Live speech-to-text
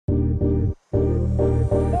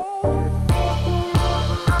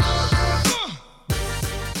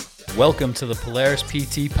Welcome to the Polaris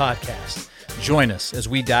PT Podcast. Join us as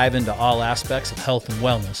we dive into all aspects of health and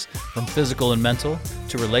wellness, from physical and mental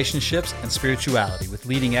to relationships and spirituality, with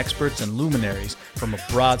leading experts and luminaries from a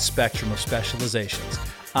broad spectrum of specializations.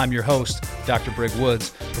 I'm your host, Dr. Brig Woods,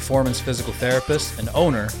 performance physical therapist and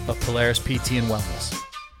owner of Polaris PT and Wellness.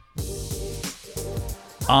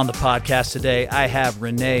 On the podcast today, I have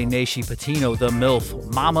Renee Neishi-Patino, the M.I.L.F,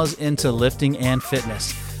 Mamas into Lifting and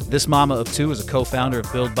Fitness. This mama of two is a co-founder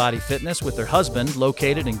of Build Body Fitness with her husband,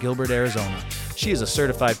 located in Gilbert, Arizona. She is a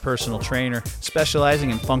certified personal trainer specializing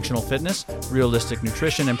in functional fitness, realistic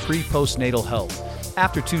nutrition, and pre-postnatal health.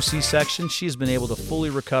 After 2 C-sections, she has been able to fully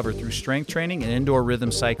recover through strength training and indoor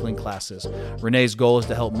rhythm cycling classes. Renee's goal is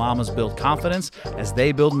to help mamas build confidence as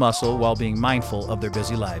they build muscle while being mindful of their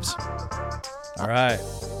busy lives. All right.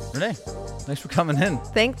 Renee, thanks for coming in.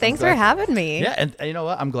 Thanks for having me. Yeah, and you know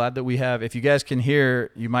what? I'm glad that we have, if you guys can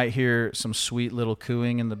hear, you might hear some sweet little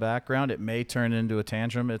cooing in the background. It may turn into a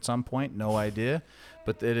tantrum at some point, no idea.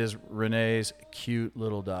 But it is Renee's cute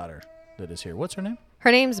little daughter that is here. What's her name?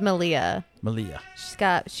 Her name's Malia. Malia. She's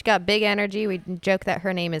got big energy. We joke that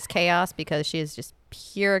her name is Chaos because she is just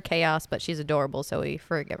pure chaos, but she's adorable, so we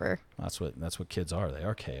forgive her. That's what kids are. They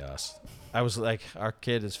are chaos. I was like, our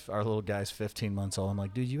little guy's 15 months old. I'm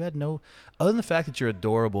like, dude, you had no, other than the fact that you're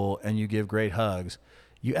adorable and you give great hugs,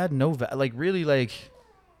 you add no,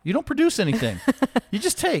 you don't produce anything. You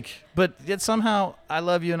just take. But yet somehow I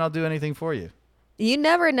love you and I'll do anything for you. You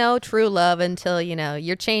never know true love until,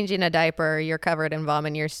 you're changing a diaper, you're covered in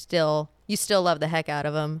vomit, and you still love the heck out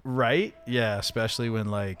of them. Right? Yeah, especially when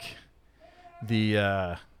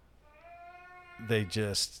they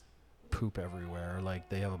just poop everywhere, like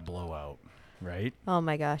they have a blowout, right? Oh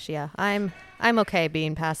my gosh, yeah. I'm okay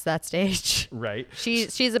being past that stage. Right.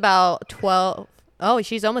 She's about 12. Oh,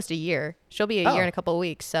 she's almost a year. She'll be a year in a couple of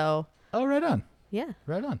weeks, so. Oh, right on. Yeah.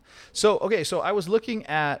 Right on. So, okay, so I was looking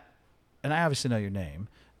at, and I obviously know your name.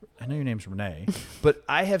 I know your name's Renee, but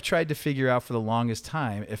I have tried to figure out for the longest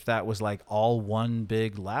time if that was like all one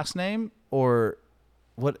big last name or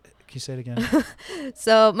what. Can you say it again?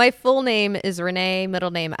 So my full name is Renee,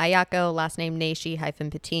 middle name Ayako, last name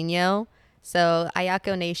Neishi-Patino. So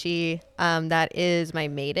Ayako Neishi, that is my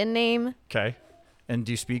maiden name. Okay. And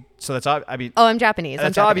do you speak? So that's, I'm Japanese.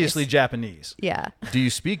 That's obviously Japanese. Yeah. Do you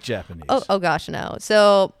speak Japanese? Oh gosh, no.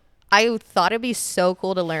 So I thought it'd be so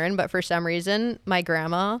cool to learn, but for some reason, my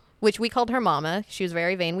grandma, which we called her Mama, she was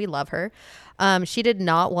very vain. We love her. She did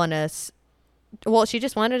not want us. Well, she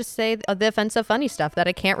just wanted to say the offensive, funny stuff that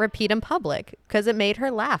I can't repeat in public because it made her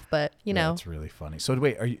laugh. But that's really funny. So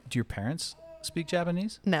wait, do your parents speak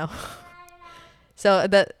Japanese? No. So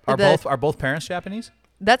are both parents Japanese?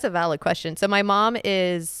 That's a valid question. So my mom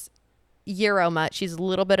is Euro-mutt. She's a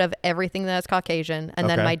little bit of everything that's Caucasian, and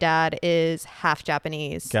then my dad is half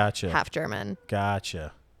Japanese. Gotcha. Half German.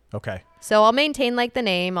 Gotcha. Okay. So I'll maintain the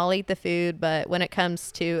name. I'll eat the food, but when it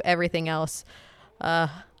comes to everything else,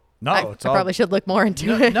 I probably should look more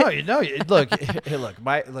into it. No. Look,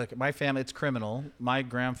 my family, it's criminal. My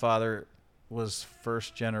grandfather was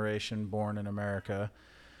first generation born in America,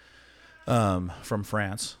 from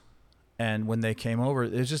France. And when they came over,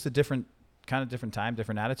 it was just a different time,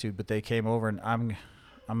 different attitude, but they came over and I'm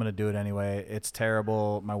going to do it anyway. It's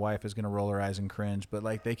terrible. My wife is going to roll her eyes and cringe, but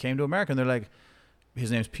they came to America and they're like, his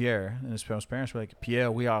name's Pierre, and his parents were like, Pierre,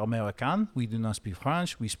 we are American. We do not speak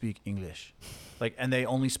French. We speak English. And they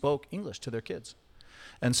only spoke English to their kids.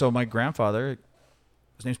 And so my grandfather,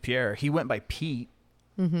 his name's Pierre, he went by Pete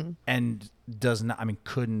and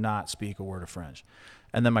could not speak a word of French.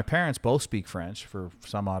 And then my parents both speak French for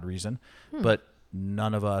some odd reason, but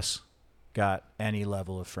none of us got any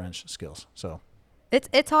level of French skills. So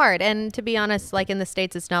it's hard. And to be honest, in the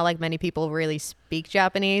States, it's not like many people really speak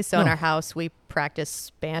Japanese. So in our house, we practice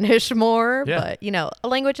Spanish more, but a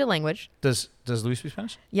language. Does Luis speak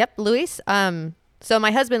Spanish? Yep. Luis. So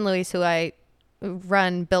my husband, Luis, who I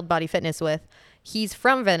run Build Body Fitness with, he's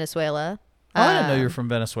from Venezuela. Oh, I didn't know you were from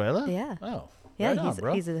Venezuela. Yeah. Oh, yeah. Right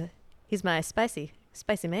bro. He's my spicy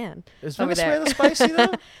man. Is Venezuela spicy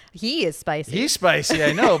though? He is spicy. He's spicy,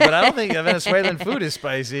 I know, but I don't think Venezuelan food is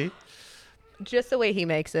spicy. Just the way he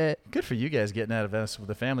makes it. Good for you guys getting out of Venezuela,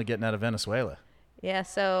 the family getting out of Venezuela. Yeah,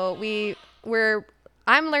 so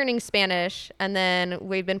I'm learning Spanish, and then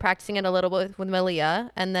we've been practicing it a little bit with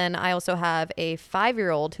Malia, and then I also have a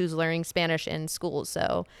 5-year-old who's learning Spanish in school.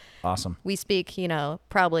 So awesome. We speak,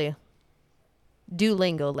 probably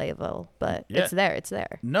Duolingo level, but it's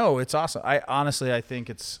there. No, it's awesome. I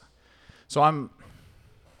think it's, so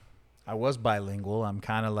I was bilingual. I'm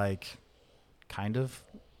kind of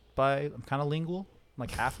lingual. I'm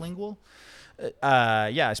half lingual.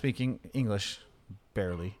 I speak English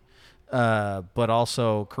barely. but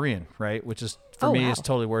also Korean, right? Which is for Oh, me wow. is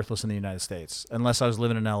totally worthless in the United States, unless I was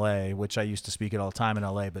living in LA, which I used to speak it all the time in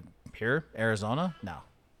LA. But here, Arizona, no,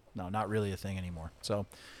 not really a thing anymore. So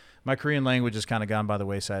my Korean language has kind of gone by the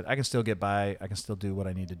wayside. I can still get by. I can still do what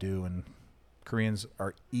I need to do, and Koreans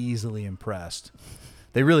are easily impressed.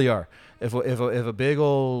 They really are. If a big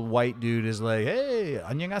old white dude is like, "Hey,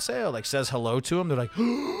 안녕하세요," like says hello to him, they're like,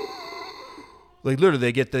 like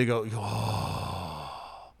literally they go,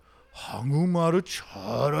 "Oh, 한국말을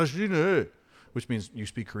잘하시네," which means you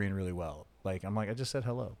speak Korean really well. Like I'm like, I just said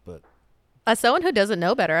hello, but As someone who doesn't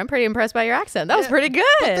know better, I'm pretty impressed by your accent. That was Yeah, pretty good.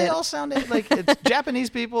 But they all sound like it's Japanese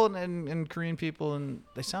people and Korean people, and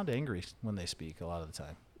they sound angry when they speak a lot of the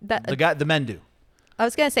time. The men do. I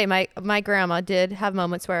was gonna say my grandma did have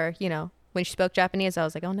moments where, you know, when she spoke Japanese, I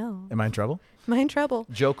was like, oh no, Am I in trouble? am I in trouble?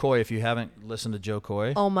 Joe Coy, if you haven't listened to Joe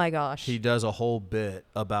Coy, Oh my gosh. he does a whole bit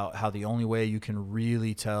about how the only way you can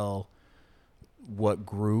really tell what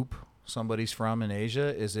group somebody's from in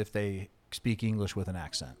Asia is if they speak English with an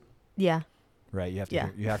accent. Yeah. Right, you have to Yeah.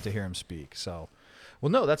 you have to hear him speak. So, well,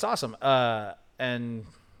 no, that's awesome. And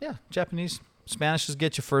yeah, Spanish just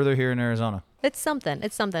get you further here in Arizona. It's something.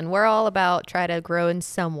 It's something. We're all about try to grow in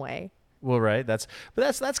some way. Well, right. That's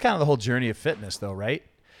kind of the whole journey of fitness, though, right?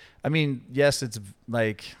 I mean, yes, it's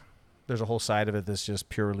like there's a whole side of it that's just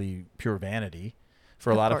pure vanity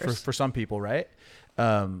for a lot of for some people, right?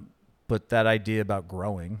 But that idea about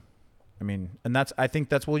growing, I mean, and I think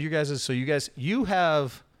that's what you guys is. So you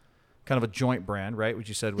have kind of a joint brand, right? Which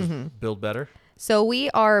you said was Build Better. So we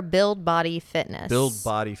are Build Body Fitness. Build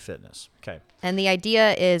Body Fitness. Okay. And the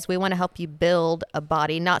idea is we want to help you build a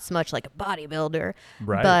body, not so much like a bodybuilder,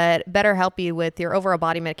 Right. but better help you with your overall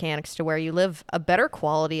body mechanics to where you live a better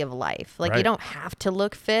quality of life. Like you Right. don't have to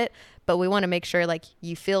look fit, but we want to make sure like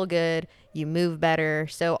you feel good, you move better.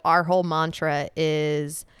 So our whole mantra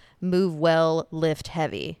is move well, lift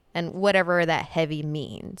heavy, and whatever that heavy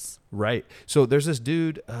means. Right. So there's this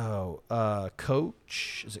dude,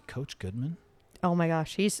 Coach, is it Coach Goodman? Oh my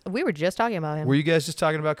gosh, we were just talking about him. Were you guys just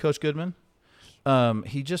talking about Coach Goodman?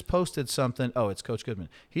 He just posted something. Oh, it's Coach Goodman.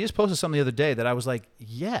 He just posted something the other day that I was like,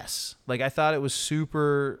 yes. Like I thought it was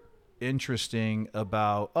super interesting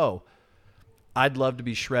about, I'd love to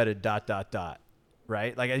be shredded, ...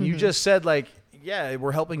 Right? Like, and you just said like, yeah,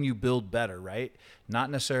 we're helping you build better, right? Not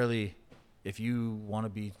necessarily if you want to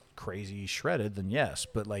be crazy shredded, then yes,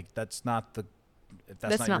 but like that's not the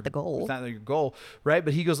not the goal. It's not your goal, right?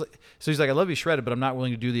 But he goes, so he's like, I love you shredded, but I'm not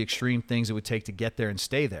willing to do the extreme things it would take to get there and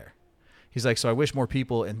stay there. He's like, so I wish more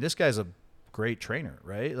people, and this guy's a great trainer,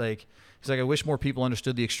 right? Like, he's like, I wish more people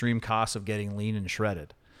understood the extreme costs of getting lean and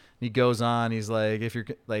shredded. And he goes on, he's like, if you're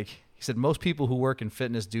like, he said, most people who work in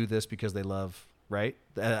fitness do this because they love, right?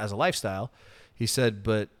 As a lifestyle. He said,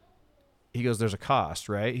 but he goes, there's a cost,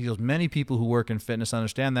 right? He goes, many people who work in fitness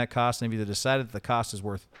understand that cost and have either decided that the cost is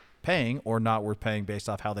worth paying or not worth paying based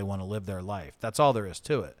off how they want to live their life. That's all there is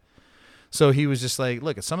to it. So he was just like,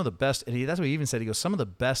 look, at some of the best, and that's what he even said. He goes, some of the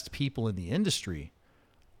best people in the industry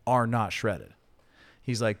are not shredded.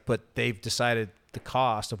 He's like, but they've decided the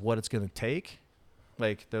cost of what it's going to take.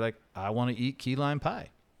 Like, they're like, I want to eat key lime pie.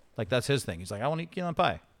 Like, that's his thing. He's like, I want to eat key lime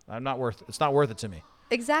pie. It's not worth it to me.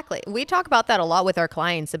 Exactly. We talk about that a lot with our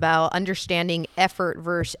clients about understanding effort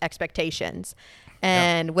versus expectations.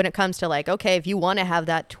 And when it comes to like, okay, if you want to have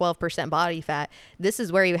that 12% body fat, this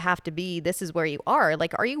is where you have to be. This is where you are.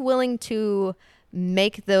 Like, are you willing to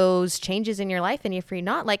make those changes in your life? And if you're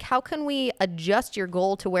not, like, how can we adjust your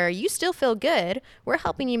goal to where you still feel good? We're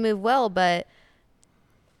helping you move well, but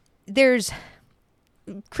there's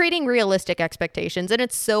creating realistic expectations. And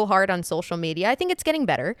it's so hard on social media. I think it's getting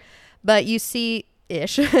better, but you see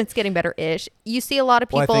it's getting better-ish. You see a lot of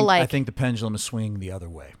people I think the pendulum is swinging the other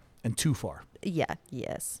way and too far. Yeah.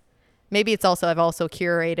 Yes. Maybe it's also, I've also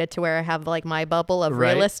curated to where I have like my bubble of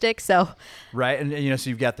realistic. So. Right. And you know, so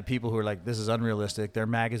you've got the people who are like, this is unrealistic. They're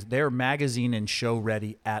magazine and show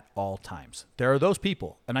ready at all times. There are those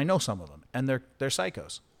people, and I know some of them, and they're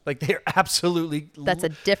psychos. Like, they're absolutely. That's a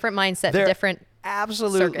different mindset, different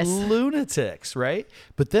absolute circus. Lunatics, right?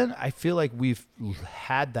 But then I feel like we've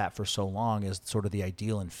had that for so long as sort of the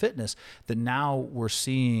ideal in fitness that now we're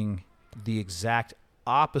seeing the exact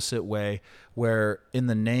opposite way, where in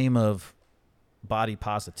the name of body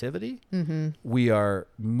positivity, we are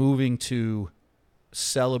moving to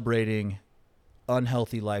celebrating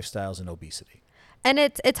unhealthy lifestyles and obesity. And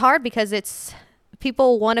it's hard because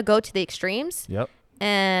people want to go to the extremes. Yep.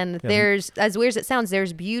 And there's, as weird as it sounds,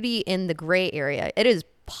 there's beauty in the gray area. It is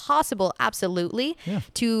possible, absolutely,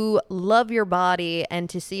 to love your body and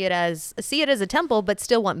to see it as a temple, but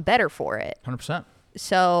still want better for it. 100%.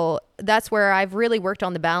 So that's where I've really worked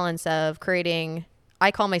on the balance of creating,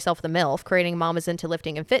 I call myself the M.I.L.F, creating mamas into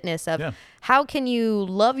lifting and fitness of how can you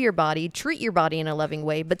love your body, treat your body in a loving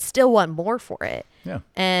way, but still want more for it. Yeah.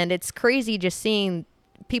 And it's crazy just seeing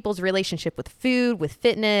people's relationship with food, with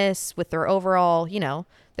fitness, with their overall, you know,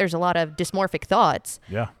 there's a lot of dysmorphic thoughts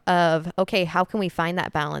of, okay, how can we find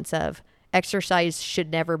that balance of exercise should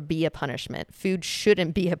never be a punishment. Food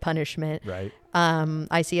shouldn't be a punishment. Right.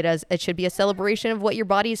 I see it as it should be a celebration of what your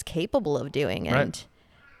body is capable of doing. And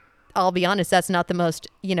I'll be honest, that's not the most,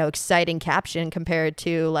 you know, exciting caption compared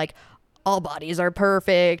to like all bodies are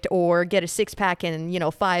perfect or get a 6-pack in, you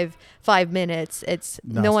know, five minutes. It's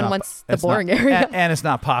no one wants the boring area. And it's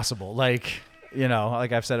not possible. Like, you know,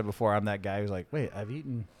 like I've said it before, I'm that guy who's like, wait, I've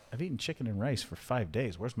eaten chicken and rice for 5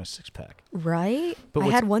 days. Where's my 6-pack? Right. But I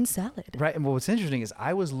had one salad. Right. And what's interesting is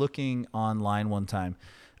I was looking online one time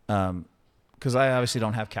because I obviously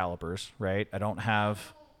don't have calipers, right? I don't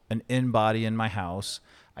have an in-body in my house.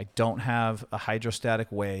 I don't have a hydrostatic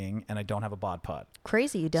weighing, and I don't have a bod pod.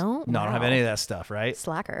 Crazy, you don't? No, I don't have any of that stuff, right?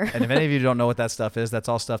 Slacker. And if any of you don't know what that stuff is, that's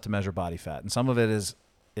all stuff to measure body fat. And some of it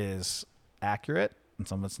is accurate, and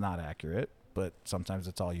some of it's not accurate, but sometimes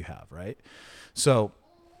it's all you have, right? So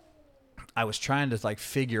I was trying to like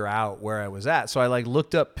figure out where I was at. So I like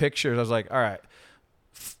looked up pictures. I was like, all right,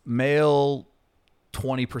 male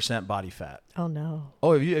 20% body fat. Oh no.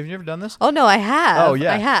 Oh, have you ever done this? Oh no, I have. Oh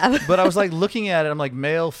yeah, I have. But I was like looking at it. I'm like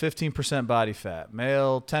male 15% body fat,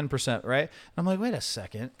 male 10%, right? And I'm like, wait a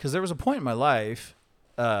second, because there was a point in my life.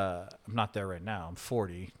 I'm not there right now. I'm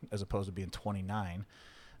 40 as opposed to being 29.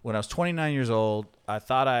 When I was 29 years old, I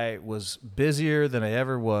thought I was busier than I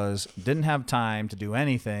ever was. Didn't have time to do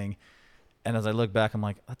anything. And as I look back, I'm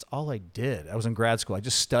like, that's all I did. I was in grad school. I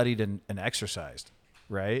just studied and exercised,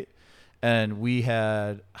 right? And we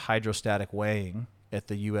had hydrostatic weighing at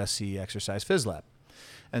the USC Exercise Phys Lab.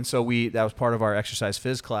 And so that was part of our exercise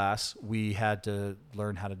phys class. We had to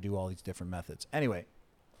learn how to do all these different methods. Anyway,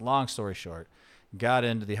 long story short, got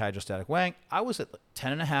into the hydrostatic weighing. I was at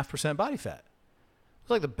 10.5% body fat. It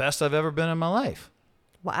was like the best I've ever been in my life.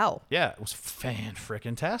 Wow. Yeah, it was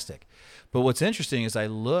fan-frickin-tastic. But what's interesting is I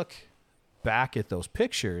look back at those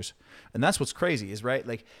pictures, and that's what's crazy is, right,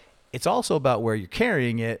 like it's also about where you're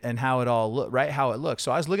carrying it and how it all how it looks.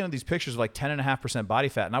 So I was looking at these pictures of like 10.5% body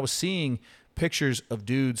fat, and I was seeing pictures of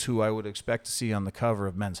dudes who I would expect to see on the cover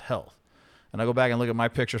of Men's Health. And I go back and look at my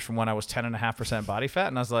pictures from when I was 10.5% body fat,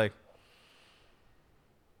 and I was like,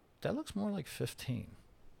 that looks more like 15.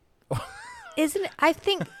 Isn't it? I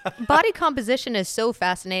think body composition is so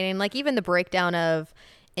fascinating. Like even the breakdown of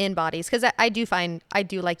in bodies, because I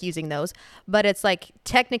do like using those, but it's like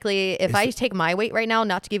technically if I take my weight right now,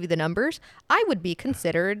 not to give you the numbers, I would be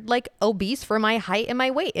considered like obese for my height and my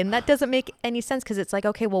weight, and that doesn't make any sense because it's like,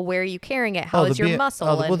 okay, well, where are you carrying it? How is your muscle?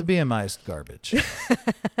 Well, the BMI is garbage.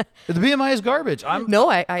 The BMI is garbage.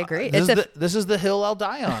 I agree. This is the hill I'll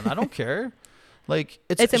die on. I don't care. Like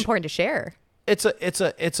it's important to share. It's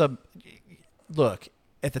a look,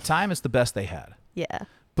 at the time it's the best they had. Yeah.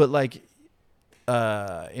 But like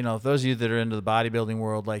those of you that are into the bodybuilding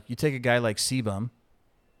world, like you take a guy like Sebum,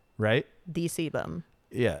 right? The Sebum.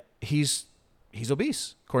 Yeah, he's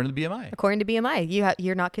obese according to the BMI. According to BMI,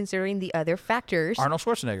 you're not considering the other factors. Arnold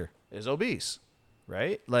Schwarzenegger is obese,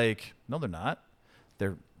 right? Like, no, they're not.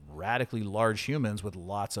 They're radically large humans with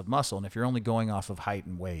lots of muscle, and if you're only going off of height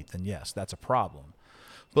and weight, then yes, that's a problem.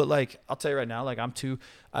 But like, I'll tell you right now, like I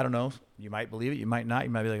don't know, you might believe it, you might not. You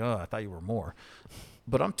might be like, oh, I thought you were more,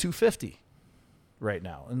 but I'm 250. Right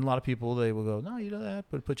now. And a lot of people, they will go, no, you know that,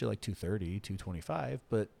 but it puts you like 230, 225,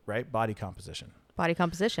 but right, body composition.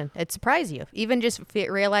 It surprised you. Even just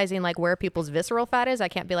realizing like where people's visceral fat is, I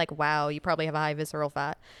can't be like, wow, you probably have a high visceral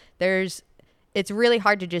fat. It's really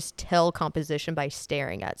hard to just tell composition by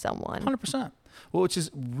staring at someone. 100%. Well, which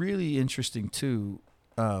is really interesting too,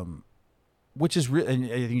 which is really, and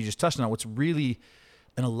I think you just touched on what's really,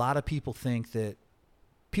 and a lot of people think that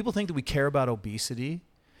we care about obesity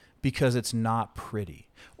because it's not pretty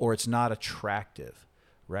or it's not attractive,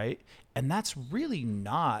 right? And that's really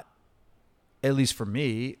not, at least for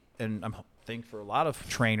me, and I think for a lot of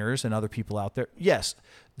trainers and other people out there, yes,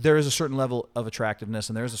 there is a certain level of attractiveness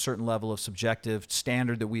and there's a certain level of subjective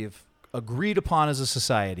standard that we have agreed upon as a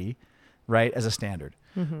society, right, as a standard.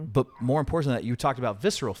 Mm-hmm. But more important than that, you talked about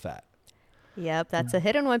visceral fat. Yep, that's a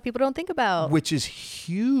hidden one people don't think about. Which is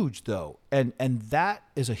huge, though. And that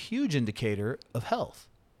is a huge indicator of health.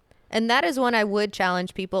 And that is one I would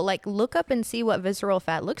challenge people, like look up and see what visceral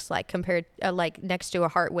fat looks like compared like next to a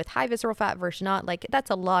heart with high visceral fat versus not. Like that's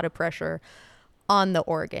a lot of pressure on the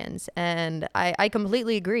organs. And I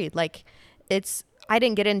completely agree. Like I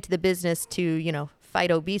didn't get into the business to,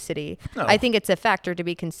 fight obesity. No. I think it's a factor to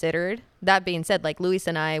be considered. That being said, like Luis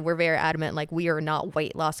and I, we're very adamant, like we are not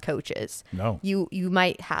weight loss coaches. No. You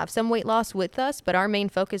might have some weight loss with us, but our main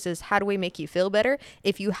focus is how do we make you feel better?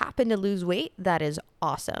 If you happen to lose weight, that is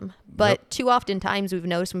awesome. But too often times we've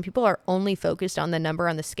noticed when people are only focused on the number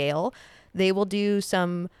on the scale, they will do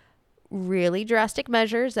some really drastic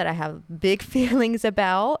measures that I have big feelings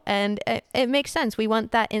about, and it makes sense. We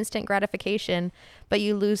want that instant gratification, but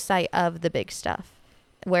you lose sight of the big stuff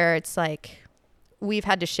where it's like we've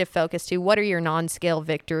had to shift focus to what are your non-scale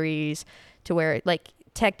victories, to where like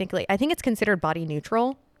technically I think it's considered body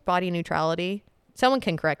neutrality. Someone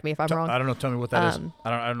can correct me if I'm wrong. I don't know. Tell me what that is.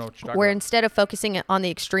 I don't know what you're talking where about. instead of focusing on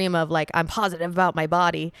the extreme of like I'm positive about my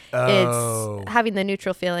body, it's having the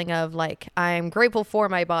neutral feeling of like I'm grateful for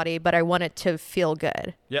my body, but I want it to feel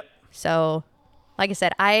good. Yep. So like I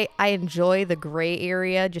said, I enjoy the gray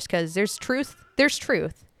area just because there's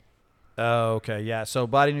truth. Okay, yeah. So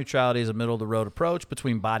body neutrality is a middle of the road approach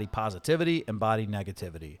between body positivity and body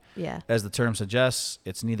negativity. Yeah. As the term suggests,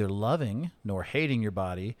 it's neither loving nor hating your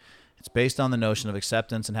body. It's based on the notion of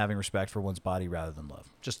acceptance and having respect for one's body rather than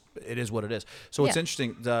love. Just, it is what it is. So it's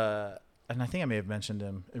interesting, and I think I may have mentioned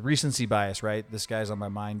him, recency bias, right? This guy's on my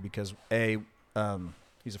mind because he's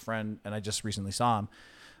a friend and I just recently saw him.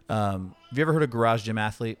 Have you ever heard of Garage Gym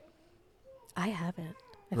Athlete? I haven't.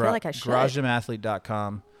 I feel like I should.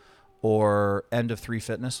 GarageGymAthlete.com or End of 3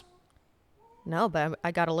 Fitness. No, but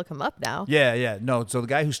I got to look him up now. Yeah. No, so the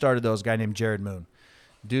guy who started those, a guy named Jared Moon.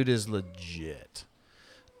 Dude is legit.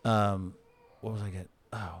 What was I getting?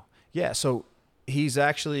 Oh, yeah. So he's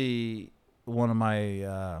actually one of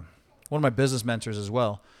my business mentors as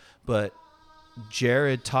well. But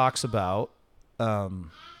Jared talks about,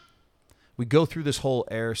 we go through this whole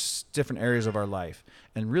different areas of our life.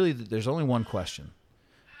 And really there's only one question.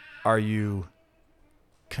 Are you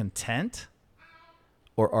content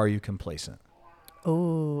or are you complacent?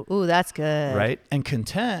 Ooh, that's good. Right? And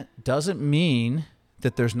content doesn't mean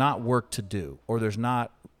that there's not work to do or there's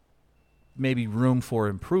not maybe room for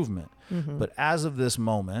improvement. Mm-hmm. But as of this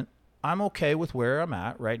moment, I'm okay with where I'm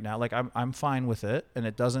at right now. Like I'm fine with it, and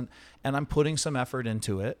I'm putting some effort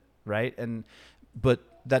into it, right? But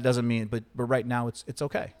that doesn't mean, but right now it's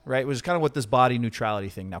okay, right? It was kind of what this body neutrality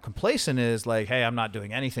thing. Now complacent is like, hey, I'm not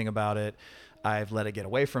doing anything about it. I've let it get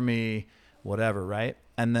away from me, whatever, right?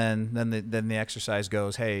 And then the exercise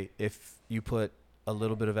goes, hey, if you put a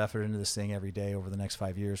little bit of effort into this thing every day over the next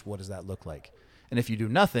 5 years, what does that look like? And if you do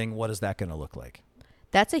nothing, what is that going to look like?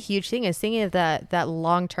 That's a huge thing, is thinking of that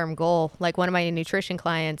long-term goal. Like one of my nutrition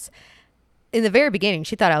clients, in the very beginning,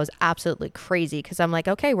 she thought I was absolutely crazy because I'm like,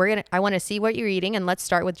 okay, I want to see what you're eating, and let's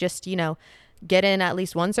start with just, get in at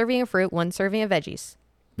least one serving of fruit, one serving of veggies.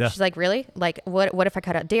 Yeah. She's like, really? Like, what if I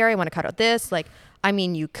cut out dairy? I want to cut out this. Like, I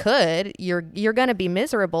mean, you could. You're going to be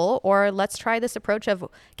miserable. Or let's try this approach of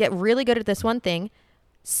get really good at this one thing,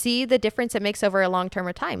 see the difference it makes over a long term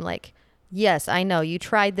of time. Like, yes, I know you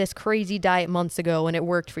tried this crazy diet months ago and it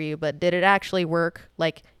worked for you, but did it actually work?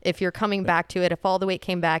 Like, if you're coming back to it, if all the weight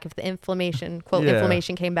came back, if the inflammation, quote,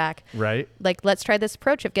 inflammation came back, right? Like, let's try this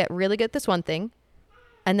approach of get really good at this one thing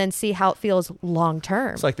and then see how it feels long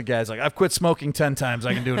term. It's like the guy's like, I've quit smoking 10 times.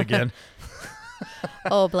 I can do it again.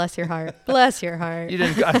 Oh, bless your heart. Bless your heart. You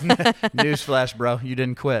didn't. Newsflash, bro. You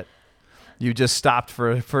didn't quit. You just stopped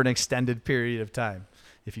for an extended period of time.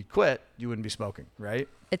 If you quit, you wouldn't be smoking, right?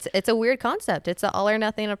 It's a weird concept. It's an all or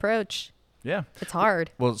nothing approach. Yeah. It's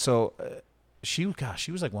hard. Well, so she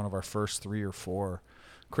was like one of our first 3 or 4,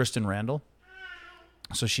 Kristen Randall.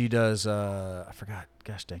 So she does, I forgot,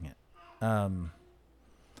 gosh dang it.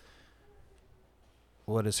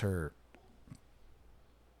 What is her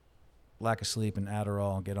lack of sleep and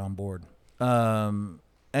Adderall, get on board.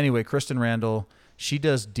 Anyway, Kristen Randall, she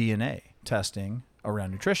does DNA testing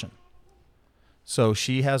around nutrition. So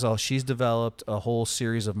she's developed a whole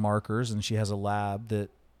series of markers, and she has a lab that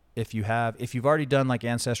if you've already done like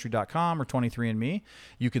Ancestry.com or 23andMe,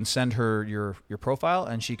 you can send her your profile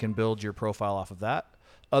and she can build your profile off of that.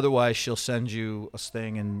 Otherwise, she'll send you a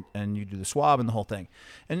thing and you do the swab and the whole thing.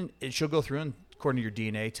 And she'll go through and according to your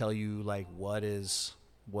DNA tell you like how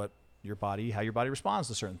your body responds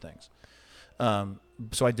to certain things.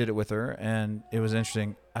 So I did it with her and it was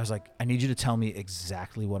interesting. I was like, I need you to tell me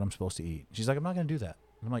exactly what I'm supposed to eat. She's like, I'm not going to do that.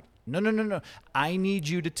 I'm like, no. I need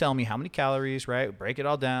you to tell me how many calories, right? Break it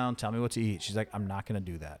all down. Tell me what to eat. She's like, I'm not going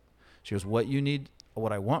to do that. She goes,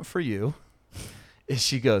 what I want for you is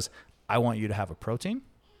she goes, I want you to have a protein.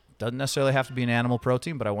 Doesn't necessarily have to be an animal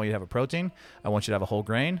protein, but I want you to have a protein. I want you to have a whole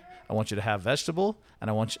grain. I want you to have vegetable, and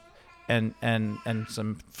I want you, and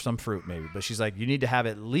some fruit maybe. But she's like, you need to have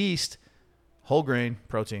at least whole grain,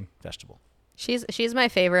 protein, vegetable. She's my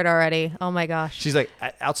favorite already. Oh my gosh. She's like,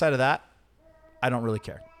 outside of that, I don't really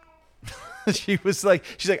care. She's like,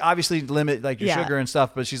 obviously limit like your sugar and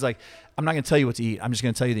stuff, but she's like, I'm not going to tell you what to eat. I'm just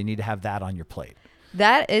going to tell you that you need to have that on your plate.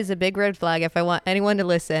 That is a big red flag. If I want anyone to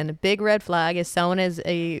listen, big red flag is someone is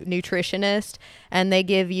a nutritionist and they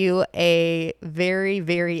give you a very,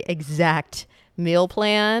 very exact meal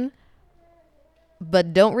plan,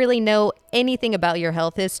 but don't really know anything about your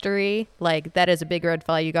health history. Like, that is a big red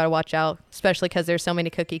flag. You got to watch out, especially because there's so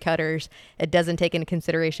many cookie cutters. It doesn't take into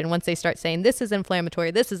consideration once they start saying this is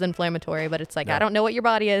inflammatory, but it's like, I don't know what your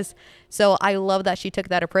body is. So I love that she took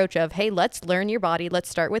that approach of, hey, let's learn your body. Let's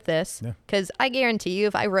start with this. Because I guarantee you,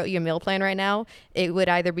 if I wrote you a meal plan right now, it would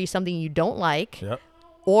either be something you don't like,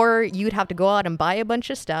 or you'd have to go out and buy a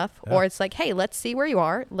bunch of stuff, or it's like, hey, let's see where you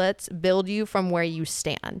are. Let's build you from where you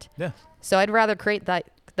stand. So I'd rather create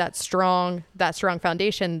that strong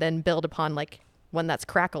foundation than build upon like one that's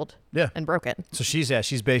crackled and broken. So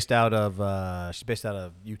she's based out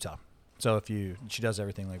of Utah. So she does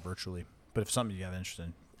everything like virtually. But if something you have interest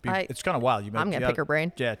in, it's kind of wild. I'm gonna pick her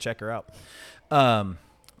brain. Yeah, check her out.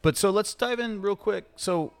 But so let's dive in real quick.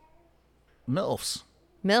 So M.I.L.Fs.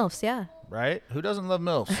 M.I.L.Fs, yeah. Right? Who doesn't love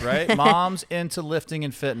M.I.L.Fs, right? Moms into lifting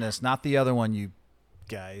and fitness, not the other one. You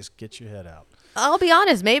guys, get your head out. I'll be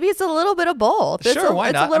honest. Maybe it's a little bit of both. Sure,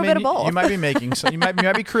 why not? It's a little bit of both. You might be making some. You might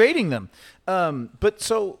be creating them. But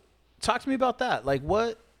so, talk to me about that. Like,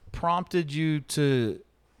 what prompted you to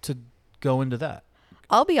go into that?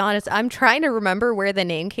 I'll be honest. I'm trying to remember where the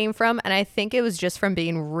name came from, and I think it was just from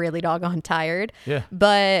being really doggone tired. Yeah.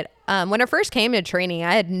 But when I first came to training,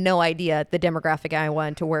 I had no idea the demographic I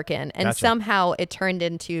wanted to work in, and somehow it turned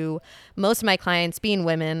into most of my clients being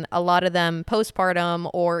women. A lot of them postpartum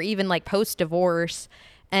or even like post-divorce,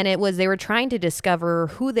 and they were trying to discover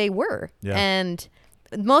who they were. Yeah. And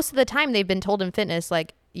most of the time, they've been told in fitness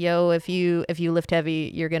like, yo, if you lift heavy,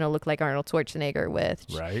 you're going to look like Arnold Schwarzenegger, which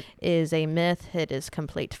is a myth. It is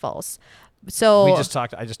complete false. So I just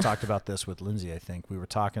talked about this with Lindsay. I think we were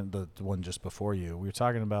talking the one just before you. We were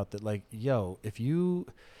talking about that, like, yo, if you're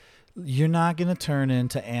not going to turn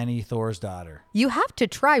into Annie Thorsdottir. You have to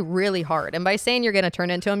try really hard. And by saying you're going to turn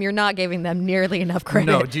into them, you're not giving them nearly enough credit.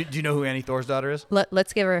 No. Do you know who Annie Thorsdottir is?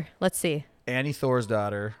 Let's see. Annie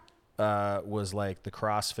Thorsdottir was like the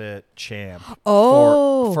CrossFit champ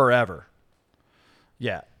for forever.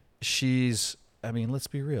 Yeah. Let's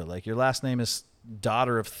be real. Like, your last name is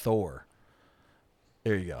daughter of Thor.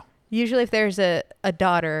 There you go. Usually if there's a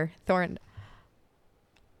daughter, Thorn.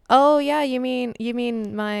 Oh yeah, you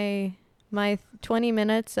mean my 20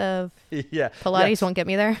 minutes of Pilates won't get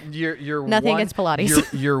me there? Your Nothing against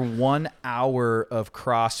Pilates. Your 1 hour of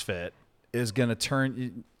CrossFit is going to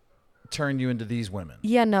turn you into these women.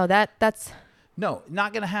 Yeah, no, that's no,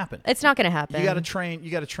 not going to happen. It's not going to happen. You got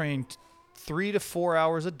to train 3 to 4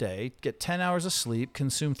 hours a day, get 10 hours of sleep,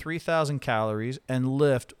 consume 3,000 calories, and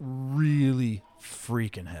lift really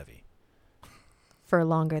freaking heavy. For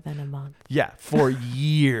longer than a month. Yeah, for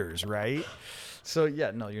years, right? So yeah,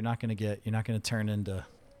 no, you're not going to turn into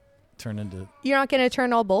you're not going to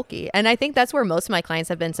turn all bulky. And I think that's where most of my clients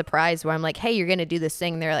have been surprised, where I'm like, hey, you're going to do this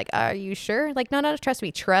thing. They're like, are you sure? Like, no, trust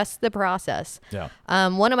me. Trust the process. Yeah.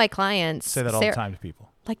 One of my clients. Say that all the time to people.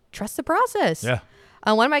 Like, trust the process. Yeah.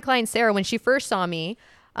 One of my clients, Sarah, when she first saw me.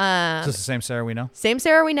 Is this the same Sarah we know? Same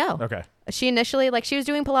Sarah we know. Okay. She initially, she was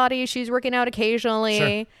doing Pilates. She was working out occasionally.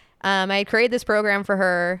 Sure. I created this program for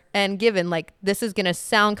her, and given this is going to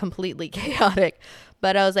sound completely chaotic,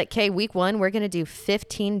 but I was like, okay, week 1, we're going to do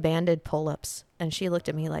 15 banded pull-ups. And she looked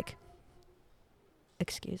at me like,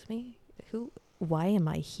 excuse me, why am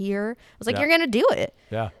I here? I was like, you're going to do it.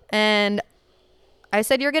 Yeah. And I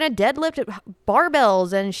said, you're going to deadlift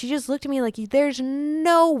barbells. And she just looked at me like, there's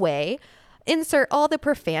no way. Insert all the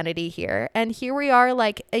profanity here. And here we are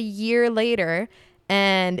a year later.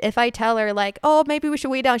 And if I tell her oh, maybe we should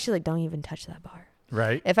weigh down, she's like, don't even touch that bar.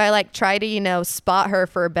 Right. If I try to, spot her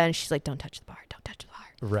for a bench, she's like, don't touch the bar. Don't touch the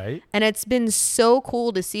bar. Right. And it's been so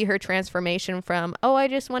cool to see her transformation from, oh, I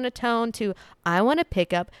just want to tone to, I want to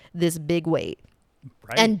pick up this big weight.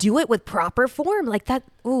 Right. And do it with proper form. Like that.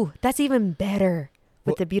 Ooh, that's even better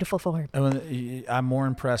with the beautiful form. I'm more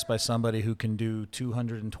impressed by somebody who can do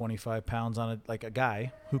 225 pounds on a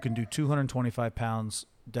guy who can do 225 pounds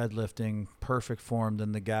deadlifting perfect form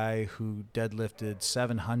than the guy who deadlifted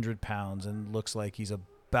 700 pounds and looks like he's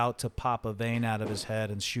about to pop a vein out of his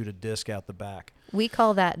head and shoot a disc out the back. We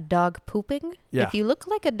call that dog pooping. Yeah. If you look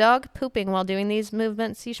like a dog pooping while doing these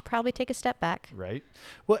movements, you should probably take a step back. Right.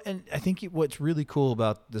 Well, and I think what's really cool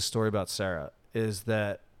about this story about Sarah is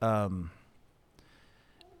that, and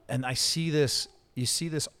I see this, you see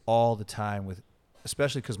this all the time with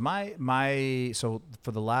especially because so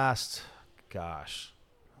for the last, gosh,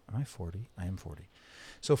 am I 40? I am 40.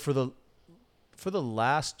 So for the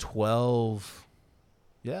last 12,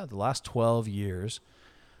 the last 12 years,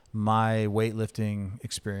 my weightlifting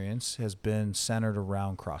experience has been centered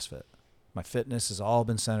around CrossFit. My fitness has all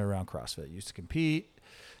been centered around CrossFit. I used to compete,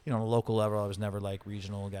 on a local level. I was never like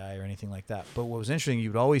regional guy or anything like that. But what was interesting, you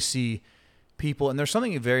would always see people, and there's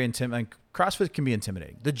something very intimidating. CrossFit can be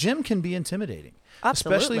intimidating. The gym can be intimidating.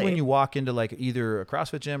 Absolutely. Especially when you walk into like either a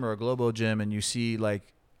CrossFit gym or a Globo gym and you see like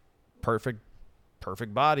perfect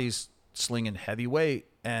bodies slinging heavy weight,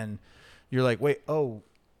 and you're like, wait,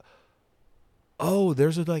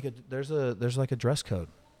 there's like a dress code.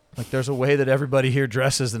 Like there's a way that everybody here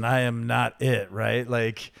dresses and I am not it, right?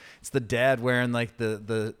 Like it's the dad wearing like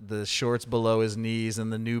the shorts below his knees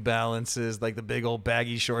and the New Balances, like the big old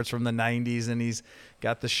baggy shorts from the 90s, and he's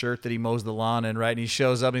got the shirt that he mows the lawn in, right? And he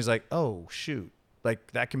shows up and he's like, oh shoot.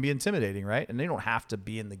 Like that can be intimidating, right? And they don't have to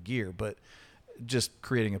be in the gear, but just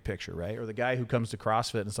creating a picture, right? Or the guy who comes to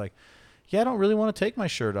CrossFit and it's like, yeah, I don't really want to take my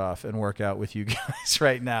shirt off and work out with you guys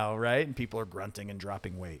right now, right? And people are grunting and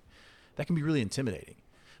dropping weight. That can be really intimidating.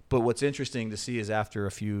 But what's interesting to see is after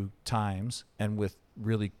a few times and with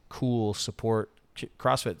really cool support,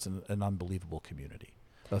 CrossFit's an unbelievable community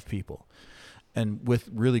of people. And with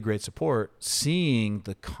really great support, seeing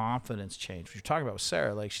the confidence change. What you're talking about with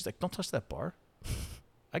Sarah, like she's like, don't touch that bar.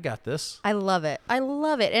 I got this. I love it.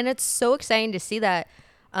 And it's so exciting to see that,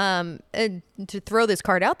 and to throw this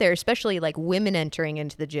card out there, especially like women entering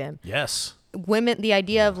into the gym. Yes. Women, the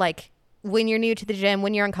idea of like, when you're new to the gym,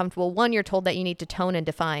 when you're uncomfortable, one, you're told that you need to tone and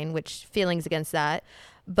define, which feelings against that.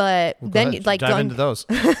 But then like dive into those.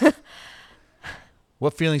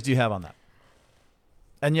 What feelings do you have on that?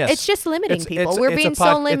 And yes, it's just limiting people. We're being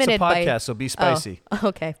so limited by. It's a podcast, by. so be spicy. Oh,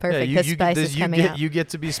 okay, perfect. Yeah, the spice is coming out. You get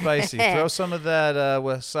to be spicy. Throw some of that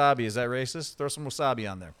wasabi. Is that racist? Throw some wasabi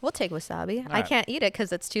on there. We'll take wasabi. All I right. can't eat it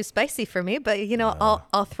because it's too spicy for me. But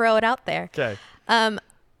I'll throw it out there. Okay.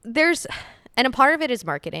 And a part of it is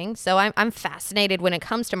marketing. So I'm fascinated when it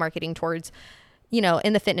comes to marketing towards,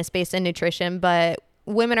 in the fitness space and nutrition. But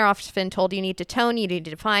women are often told you need to tone, you need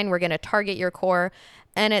to define, we're going to target your core.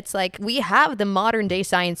 And it's like we have the modern day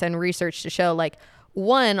science and research to show like,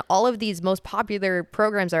 one, all of these most popular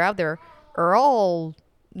programs are out there are all,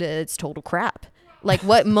 it's total crap. Like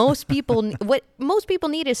what most people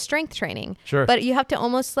need is strength training. Sure. But you have to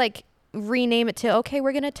almost like rename it to, okay,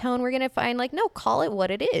 we're going to tone, we're going to find, like, no, call it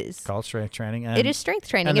what it is. Call it strength training. It is strength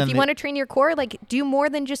training. If you want to train your core, like do more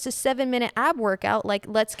than just a 7-minute ab workout. Like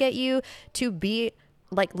let's get you to be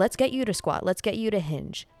like, let's get you to squat. Let's get you to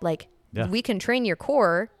hinge. Like we can train your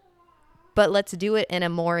core, but let's do it in a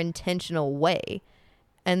more intentional way.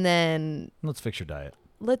 And then let's fix your diet.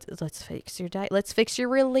 Let's fix your diet. Let's fix your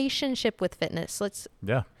relationship with fitness.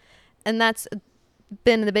 And that's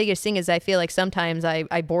been the biggest thing is I feel like sometimes I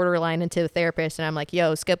borderline into a therapist and I'm like,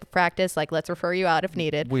 yo, skip a practice. Like, let's refer you out if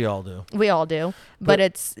needed. We all do. But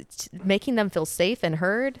it's making them feel safe and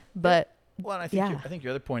heard. But well, I think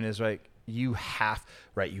your other point is right. You have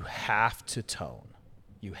to tone.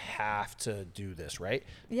 You have to do this, right?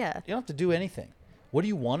 Yeah. You don't have to do anything. What do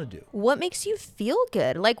you want to do? What makes you feel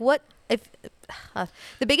good? Like the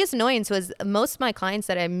biggest annoyance was most of my clients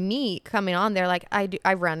that I meet coming on, they're like,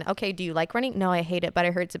 I run. Okay, do you like running? No, I hate it, but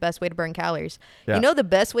I heard it's the best way to burn calories. Yeah. The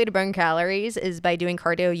best way to burn calories is by doing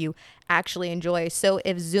cardio you actually enjoy. So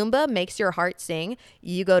if Zumba makes your heart sing,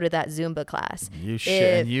 you go to that Zumba class. You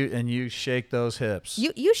shake those hips.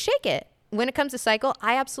 You shake it. When it comes to cycle,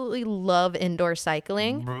 I absolutely love indoor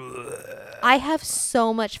cycling. I have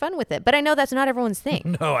so much fun with it, but I know that's not everyone's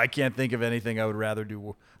thing. No, I can't think of anything I would rather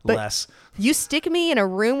do less. You stick me in a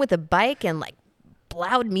room with a bike and like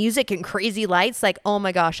loud music and crazy lights. Like, oh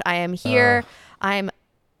my gosh, I am here.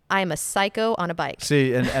 I'm a psycho on a bike.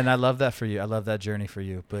 See, and I love that for you. I love that journey for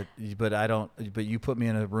you. But I don't. But you put me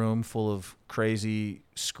in a room full of crazy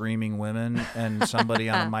screaming women and somebody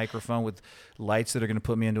on a microphone with lights that are going to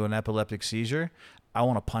put me into an epileptic seizure. I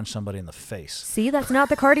want to punch somebody in the face. See, that's not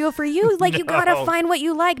the cardio for you. Like, you got to find what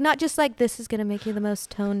you like, not just like, this is going to make you the most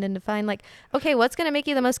toned and defined. Like, okay, what's going to make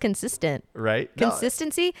you the most consistent? Right.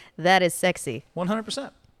 Consistency, that is sexy.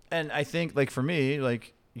 100%. And I think, like, for me,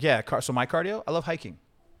 like, so my cardio, I love hiking.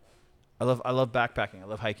 I love backpacking. I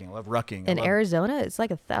love hiking. I love rucking. In Arizona, it's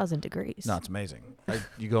like 1,000 degrees. No, it's amazing.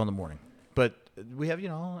 You go in the morning. But we have, the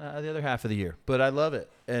other half of the year. But I love it.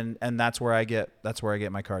 And that's where I get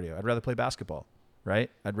my cardio. I'd rather play basketball.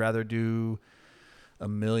 Right? I'd rather do a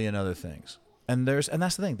million other things. And that's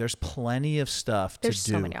the thing. There's plenty of stuff to do. There's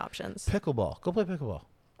so many options. Pickleball. Go play pickleball.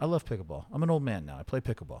 I love pickleball. I'm an old man now. I play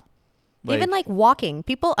pickleball. Even like walking.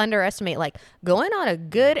 People underestimate like going on a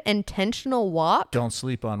good intentional walk. Don't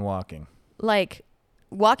sleep on walking. Like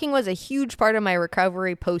walking was a huge part of my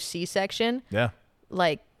recovery post C-section. Yeah.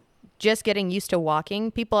 Like just getting used to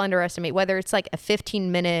walking. People underestimate whether it's like a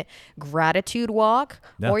 15-minute gratitude walk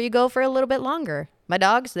or you go for a little bit longer. My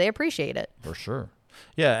dogs, they appreciate it. For sure.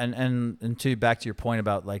 Yeah, and to back to your point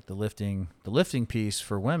about like the lifting piece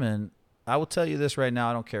for women, I will tell you this right now,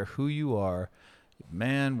 I don't care who you are,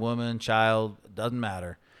 man, woman, child, doesn't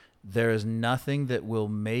matter. There is nothing that will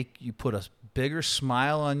make you put a bigger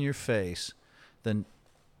smile on your face than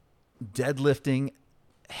deadlifting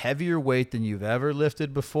heavier weight than you've ever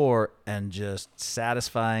lifted before and just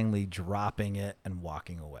satisfyingly dropping it and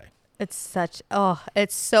walking away. It's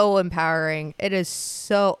so empowering. It is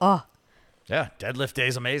so, Yeah, deadlift day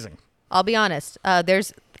is amazing. I'll be honest.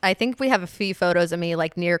 I think we have a few photos of me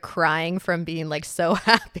like near crying from being like so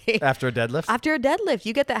happy. After a deadlift? After a deadlift,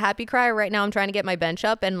 you get that happy cry. Right now I'm trying to get my bench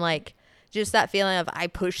up and like just that feeling of I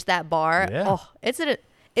pushed that bar. Yeah. Oh,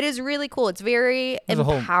 it is really cool. It's very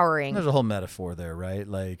empowering. There's a whole metaphor there, right?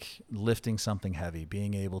 Like lifting something heavy,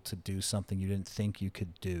 being able to do something you didn't think you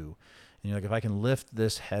could do. And you're like, if I can lift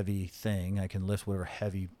this heavy thing, I can lift whatever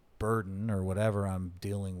heavy burden or whatever I'm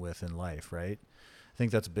dealing with in life, right? I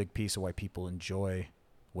think that's a big piece of why people enjoy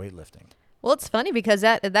weightlifting. Well, it's funny because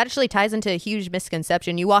that actually ties into a huge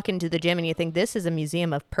misconception. You walk into the gym and you think this is a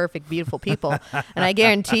museum of perfect, beautiful people. And I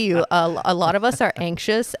guarantee you a lot of us are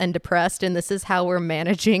anxious and depressed, and this is how we're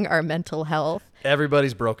managing our mental health.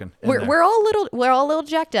 Everybody's broken. We're all a little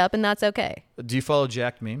jacked up, and that's okay. Do you follow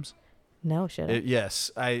jacked memes? No, should I? Yes.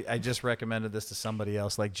 I just recommended this to somebody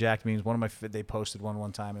else. Like jacked memes. They posted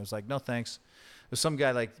one time. It was like, no thanks. There's some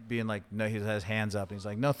guy like being like, no, he has his hands up and he's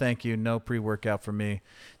like, no, thank you. No pre-workout for me.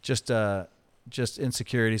 Just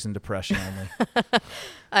insecurities and depression only.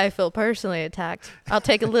 I feel personally attacked. I'll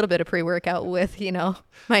take a little bit of pre-workout with,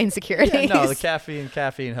 my insecurities. Yeah, no, the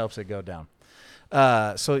caffeine helps it go down.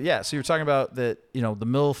 So you're talking about that, the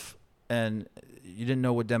M.I.L.F. and you didn't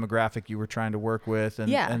know what demographic you were trying to work with.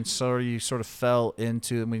 And so you sort of fell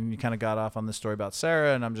into, you kind of got off on this story about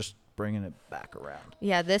Sarah, and I'm just bringing it back around.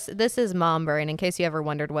 Yeah, this is mom brain. In case you ever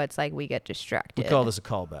wondered what it's like, we get distracted. We call this a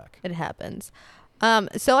callback. It happens.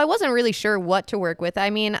 So I wasn't really sure what to work with. I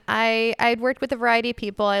mean, I'd worked with a variety of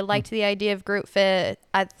people. I liked the idea of group fit.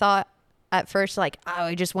 I thought at first, like,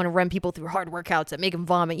 I just want to run people through hard workouts that make them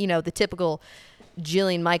vomit. The typical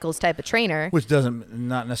Jillian Michaels type of trainer. Which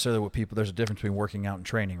not necessarily what there's a difference between working out and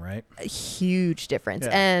training, right? A huge difference.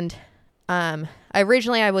 Yeah. And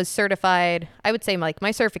originally I was certified. I would say like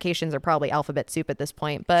my certifications are probably alphabet soup at this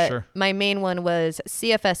point, but Sure. My main one was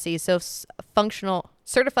CFSC, so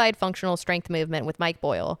Certified Functional Strength Movement with Mike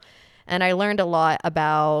Boyle. And I learned a lot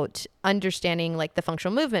about understanding like the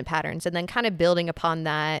functional movement patterns and then kind of building upon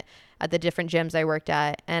that at the different gyms I worked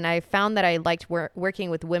at. And I found that I liked working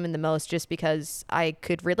with women the most just because I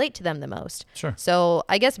could relate to them the most. Sure. So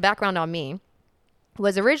I guess background on me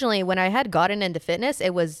was originally when I had gotten into fitness,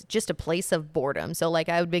 it was just a place of boredom. So like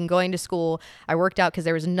I had been going to school, I worked out because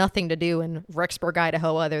there was nothing to do in Rexburg,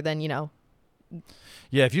 Idaho other than,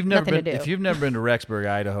 Yeah, if you've never Nothing to been do. if you've never been to Rexburg,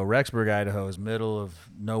 Idaho is middle of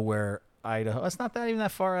nowhere, Idaho. It's not even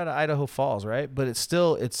that far out of Idaho Falls, right? But it's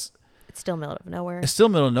still middle of nowhere. It's still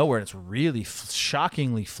middle of nowhere, and it's really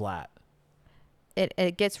shockingly flat.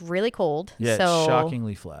 It gets really cold. Yeah, so it's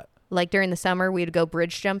shockingly flat. like during the summer, we'd go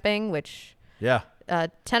bridge jumping, which 10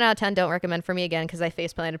 out of 10 don't recommend for me again because I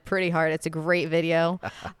face planted pretty hard. It's a great video.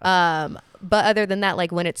 But other than that,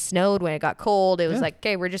 like when it snowed, when it got cold, it was like,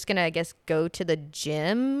 okay, we're just going to, I guess, go to the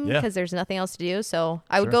gym because there's nothing else to do. So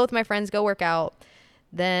I would go with my friends, go work out,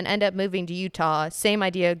 then end up moving to Utah. Same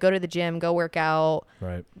idea, go to the gym, go work out.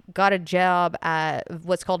 Right. Got a job at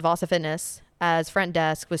what's called Vasa Fitness as front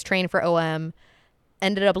desk, was trained for OM.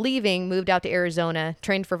 Ended up leaving, moved out to Arizona,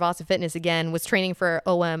 trained for Vasa Fitness again, was training for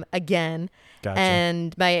OM again. Gotcha.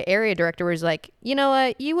 And my area director was like, you know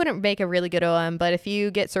what, you wouldn't make a really good OM, but if you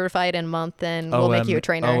get certified in a month, then we'll make you a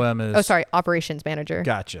trainer. OM is... operations manager.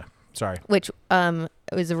 Gotcha. Sorry. Which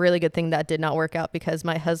was a really good thing that did not work out because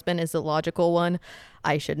my husband is the logical one.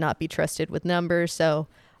 I should not be trusted with numbers. So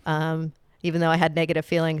even though I had negative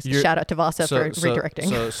feelings, shout out to Vasa for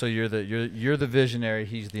redirecting. So you're the visionary.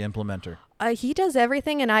 He's the implementer. He does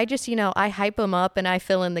everything, and I just, I hype him up and I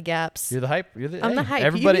fill in the gaps. You're the hype. I'm the hype.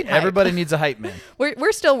 Everybody needs a hype man.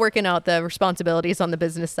 We're still working out the responsibilities on the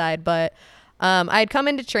business side, but I'd come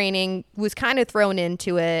into training, was kind of thrown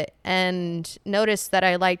into it, and noticed that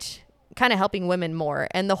I liked kind of helping women more.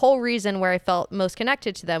 And the whole reason where I felt most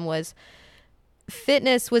connected to them was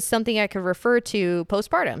fitness was something I could refer to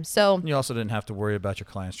postpartum. So you also didn't have to worry about your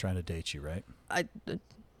clients trying to date you, right?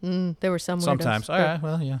 There were some weirdos. Sometimes. All right.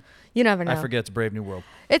 Well, yeah. You never know. I forget it's Brave New World.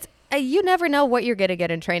 It's you never know what you're gonna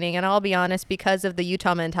get in training, and I'll be honest, because of the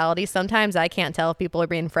Utah mentality, sometimes I can't tell if people are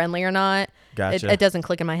being friendly or not. Gotcha. It doesn't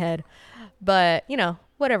click in my head, but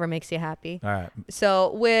whatever makes you happy. All right.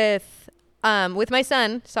 So with my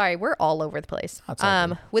son, sorry, we're all over the place. That's all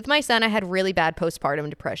good. With my son, I had really bad postpartum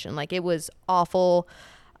depression. Like, it was awful.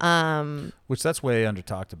 Which that's way under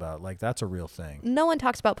talked about. Like, that's a real thing. No one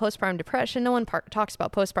talks about postpartum depression. No one talks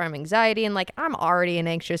about postpartum anxiety. And like, I'm already an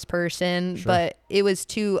anxious person, Sure. but it was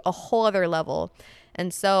to a whole other level.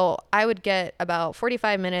 And so I would get about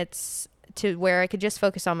 45 minutes to where I could just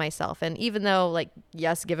focus on myself. And even though, like,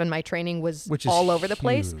 yes, given my training was Which is all over the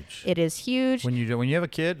place, huge. it is huge. When you have a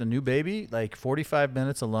kid, a new baby, like 45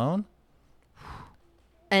 minutes alone.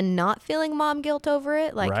 And not feeling mom guilt over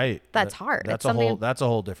it, like, right. that's hard. That's It's a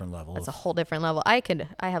whole different level. That's a whole different level. I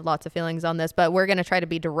have lots of feelings on this, but we're going to try to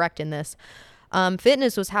be direct in this.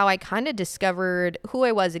 Fitness was how I kind of discovered who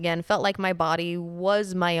I was again, felt like my body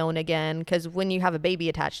was my own again. Because when you have a baby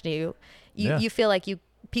attached to you, you feel like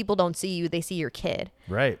people don't see you, they see your kid.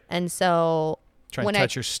 Right. And so Try to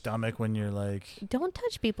touch your stomach when you're like... Don't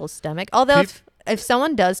touch people's stomach. Although if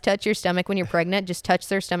someone does touch your stomach when you're pregnant, just touch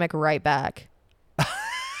their stomach right back.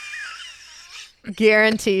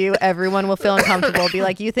 Guarantee you everyone will feel uncomfortable. Be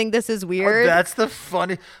like, you think this is weird? That's the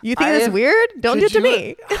funny... You think this is weird? Don't do it to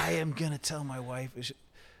me. I am going to tell my wife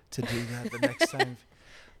to do that the next time.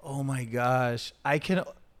 Oh my gosh. I can...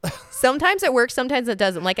 Sometimes it works, sometimes it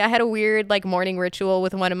doesn't. Like, I had a weird morning ritual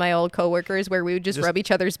with one of my old coworkers where we would just rub each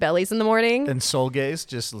other's bellies in the morning. And soul gaze,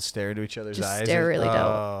 just stare into each other's eyes. Stare really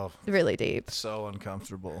dope. Really deep. So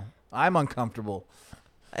uncomfortable. I'm uncomfortable.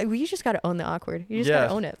 You just got to own the awkward. You just got to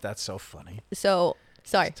own it. That's so funny. So,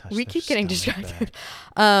 sorry. We keep getting distracted.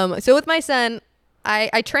 So with my son,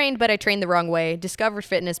 I trained, but I trained the wrong way. Discovered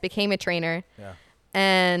fitness, became a trainer,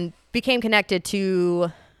 and became connected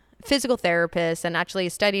to physical therapists and actually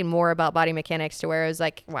studied more about body mechanics to where I was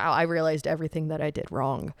like, wow, I realized everything that I did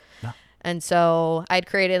wrong. Yeah. And so I'd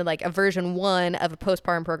created like a version 1 of a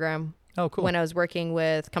postpartum program. Oh, cool. When I was working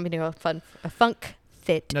with a company called Funk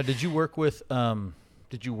Fit. Now, did you work with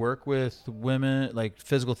women, like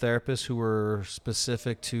physical therapists who were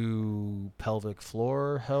specific to pelvic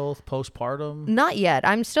floor health, postpartum? Not yet.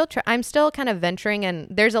 I'm still kind of venturing, and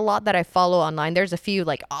there's a lot that I follow online. There's a few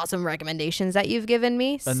like awesome recommendations that you've given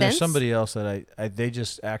me. And there's somebody else that they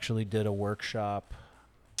just actually did a workshop.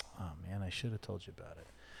 Oh man, I should have told you about it.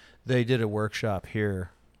 They did a workshop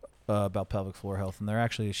here about pelvic floor health,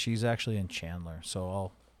 and she's actually in Chandler,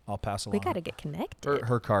 so I'll pass along. We got to get connected.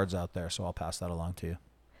 Her card's out there, so I'll pass that along to you.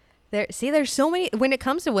 There's so many, when it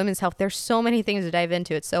comes to women's health, there's so many things to dive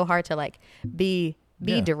into. It's so hard to like be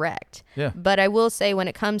direct. Yeah. But I will say when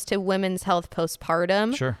it comes to women's health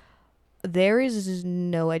postpartum, sure, there is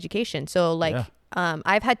no education. So like,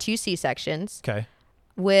 I've had 2 C-sections. Okay.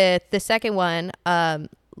 With the second one,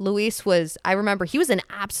 Luis I remember he was in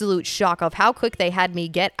absolute shock of how quick they had me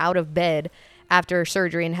get out of bed after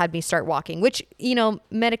surgery and had me start walking, which,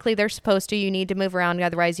 medically they're supposed to. You need to move around,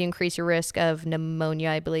 otherwise you increase your risk of pneumonia,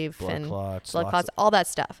 I believe, blood clots, all that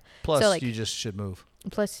stuff. Plus, so, you just should move.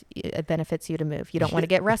 Plus, it benefits you to move. You don't want to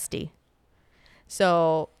get rusty.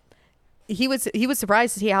 So he was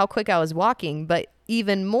surprised to see how quick I was walking, but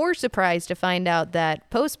even more surprised to find out that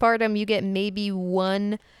postpartum you get maybe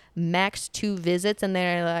 1, max 2 visits, and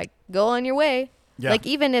they're like, go on your way. Yeah. Like,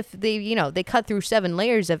 even if they cut through 7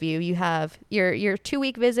 layers of you have your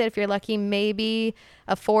 2-week visit, if you're lucky, maybe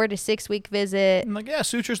a 4 to 6 week visit. I'm like, yeah,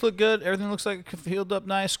 sutures look good. Everything looks like a healed up,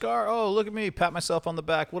 nice scar. Oh, look at me. Pat myself on the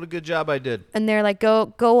back. What a good job I did. And they're like,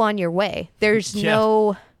 go on your way. There's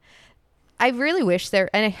no, I really wish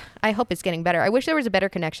and I hope it's getting better. I wish there was a better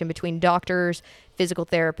connection between doctors, physical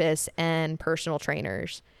therapists, and personal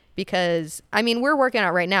trainers. Because, I mean, we're working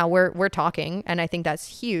out right now. We're talking, and I think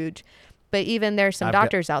that's huge. But even there's some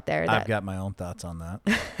doctors out there that... I've got my own thoughts on that.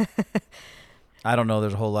 I don't know.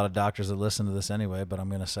 There's a whole lot of doctors that listen to this anyway, but I'm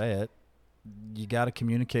going to say it. You got to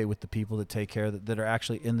communicate with the people that take care that are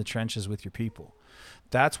actually in the trenches with your people.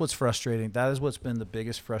 That's what's frustrating. That is what's been the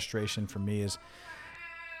biggest frustration for me is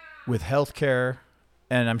with healthcare,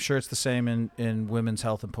 and I'm sure it's the same in women's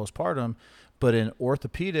health and postpartum, but in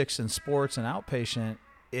orthopedics and sports and outpatient,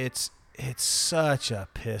 it's such a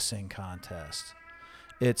pissing contest.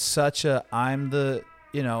 It's such a, and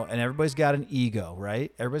everybody's got an ego,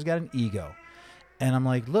 right? Everybody's got an ego. And I'm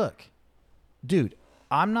like, look, dude,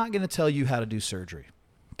 I'm not going to tell you how to do surgery.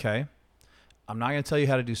 Okay? I'm not going to tell you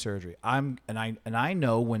how to do surgery. I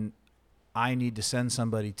know when I need to send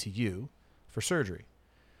somebody to you for surgery.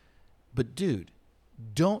 But dude,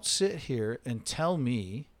 don't sit here and tell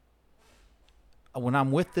me when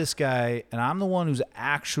I'm with this guy and I'm the one who's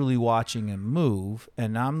actually watching him move,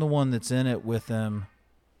 and I'm the one that's in it with him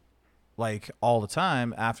like all the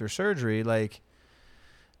time after surgery, like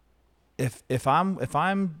if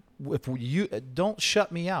you don't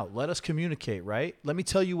shut me out, let us communicate, right? Let me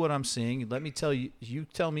tell you what I'm seeing. Let me tell you, you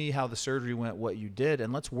tell me how the surgery went, what you did,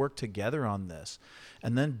 and let's work together on this.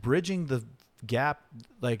 And then bridging the gap,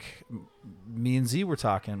 like me and Z were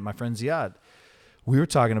talking, my friend Ziad, we were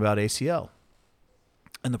talking about ACL.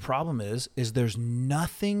 And the problem is there's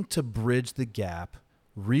nothing to bridge the gap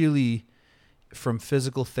really from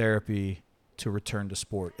physical therapy to return to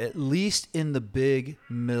sport, at least in the big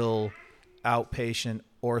mill outpatient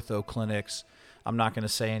ortho clinics. I'm not going to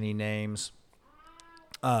say any names.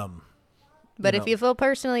 But if you feel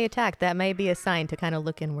personally attacked, that may be a sign to kind of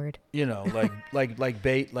look inward. Like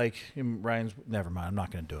bait, like Ryan's, never mind. I'm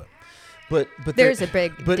not going to do it. But there's a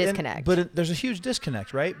big disconnect. There's a huge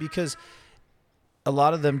disconnect, right? Because a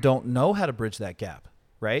lot of them don't know how to bridge that gap,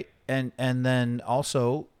 right? And then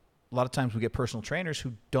also a lot of times we get personal trainers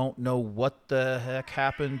who don't know what the heck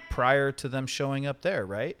happened prior to them showing up there,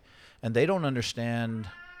 right? And they don't understand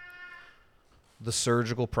the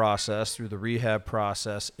surgical process through the rehab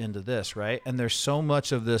process into this, right? And there's so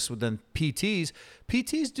much of this within PTs.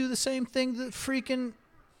 PTs do the same thing that freaking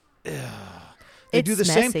They do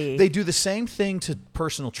the same thing to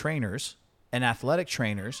personal trainers and athletic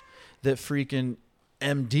trainers that freaking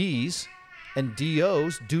MDs and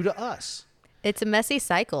DOs do to us. It's a messy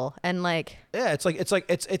cycle, and it's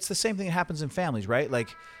the same thing that happens in families, right?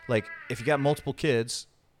 Like if you got multiple kids,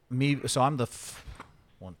 so I'm the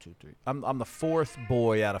one, two, three. I'm the fourth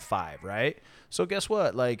boy out of 5, right? So guess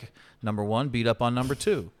what? Like number 1 beat up on number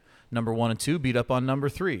 2. Number 1 and 2 beat up on number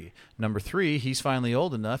 3. Number 3, he's finally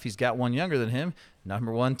old enough. He's got one younger than him.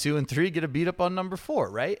 Number 1, 2, and 3 get a beat up on number 4,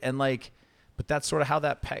 right? And but that's sort of how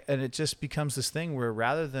and it just becomes this thing where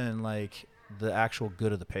rather than like the actual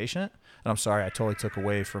good of the patient, and I'm sorry, I totally took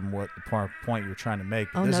away from what the point you were trying to make.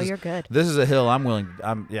 Oh no, you're good. This is a hill I'm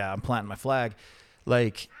planting my flag.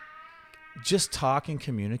 Like, just talk and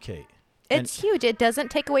communicate. It's huge. It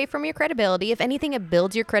doesn't take away from your credibility. If anything, it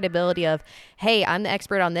builds your credibility of, hey, I'm the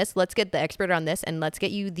expert on this. Let's get the expert on this, and let's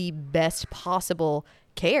get you the best possible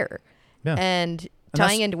care. Yeah. And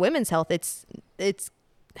tying into women's health, it's.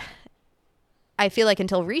 I feel like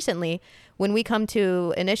until recently, when we come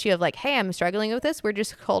to an issue of like, hey, I'm struggling with this, we're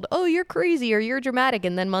just called, oh, you're crazy or you're dramatic.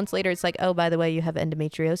 And then months later, it's like, oh, by the way, you have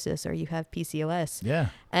endometriosis or you have PCOS. Yeah.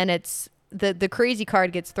 And it's the crazy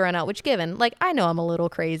card gets thrown out, which given, like, I know I'm a little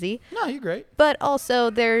crazy. No, you're great. But also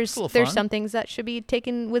there's fun. some things that should be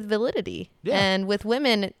taken with validity. Yeah. And with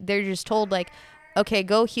women, they're just told like, okay,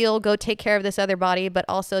 go heal, go take care of this other body, but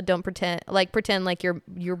also don't pretend like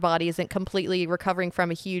your body isn't completely recovering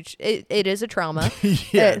from a huge. It is a trauma.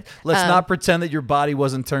 Yeah, let's not pretend that your body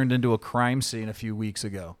wasn't turned into a crime scene a few weeks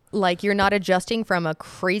ago. Like you're not adjusting from a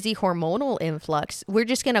crazy hormonal influx. We're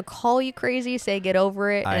just gonna call you crazy, say get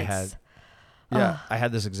over it. I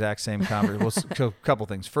had this exact same conversation. Well, a couple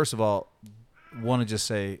things. First of all, want to just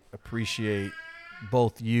say appreciate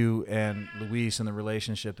both you and Luis and the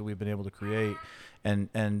relationship that we've been able to create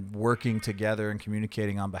and working together and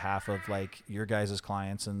communicating on behalf of like your guys'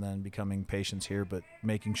 clients and then becoming patients here, but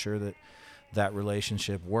making sure that that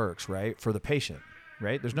relationship works, right? For the patient,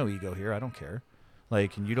 right? There's no ego here. I don't care.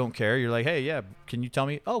 Like, and you don't care. You're like, hey, yeah, can you tell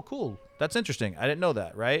me? Oh, cool. That's interesting. I didn't know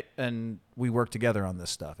that, right? And we work together on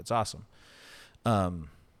this stuff. It's awesome. Dang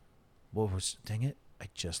it.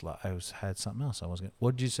 Had something else.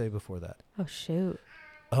 What did you say before that? Oh, shoot.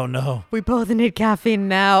 Oh, no. We both need caffeine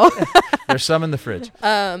now. There's some in the fridge.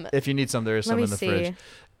 If you need some, there is some in the fridge.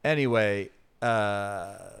 Anyway,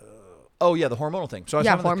 the hormonal thing. So I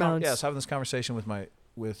was having this conversation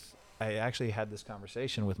I actually had this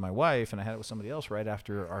conversation with my wife, and I had it with somebody else right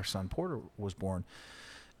after our son Porter was born.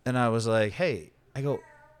 And I was like, hey, I go,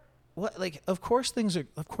 what? Like, of course you're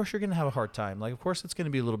going to have a hard time. Like, of course it's going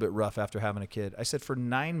to be a little bit rough after having a kid. I said, for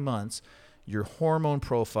 9 months, your hormone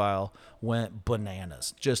profile went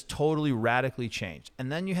bananas, just totally radically changed.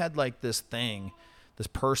 And then you had like this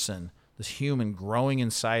person, this human growing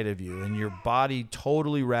inside of you, and your body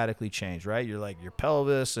totally radically changed, right? You're like, your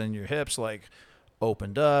pelvis and your hips like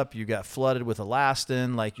opened up. You got flooded with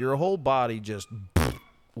elastin. Like, your whole body just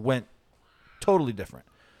went totally different.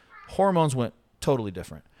 Hormones went totally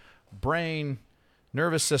different. Brain,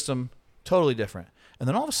 nervous system, totally different. And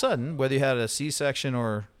then all of a sudden, whether you had a C-section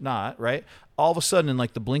or not, right? All of a sudden, in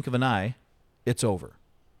like the blink of an eye, it's over.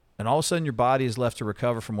 And all of a sudden, your body is left to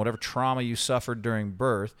recover from whatever trauma you suffered during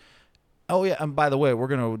birth. Oh, yeah, and by the way, we're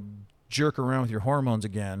going to jerk around with your hormones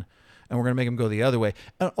again, and we're going to make them go the other way.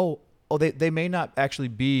 And they may not actually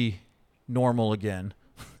be normal again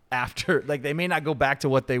after, like they may not go back to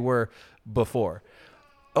what they were before.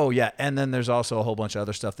 Oh yeah, and then there's also a whole bunch of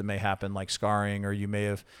other stuff that may happen, like scarring, or you may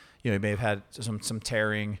have had some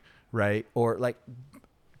tearing, right? Or like,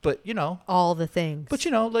 but all the things. But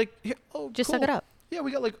like, just cool. suck it up. Yeah,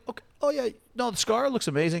 we got like, okay. Oh yeah, no, the scar looks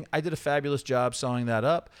amazing. I did a fabulous job sewing that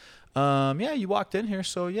up. Yeah, you walked in here,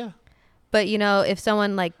 so yeah. But if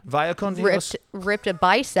someone like Via con Dios. ripped a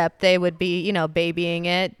bicep, they would be babying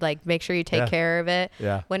it. Like, make sure you take care of it.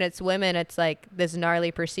 Yeah. When it's women, it's like this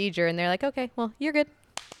gnarly procedure, and they're like, okay, well, you're good.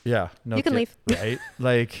 Yeah, no, you can leave. Right?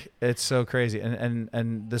 Like, it's so crazy.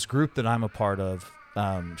 And this group that I'm a part of,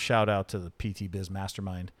 shout out to the PT Biz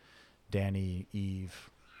Mastermind, Danny, Eve,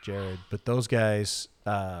 Jared. But those guys,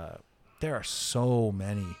 there are so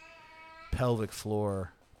many pelvic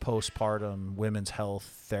floor, postpartum, women's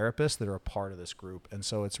health therapists that are a part of this group. And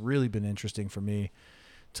so it's really been interesting for me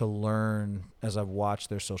to learn as I've watched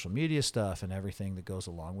their social media stuff and everything that goes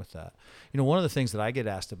along with that. One of the things that I get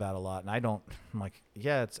asked about a lot, and I'm like,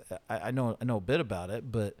 yeah, I know a bit about it,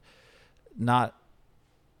 but I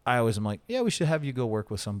always am like, yeah, we should have you go work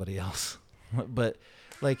with somebody else. But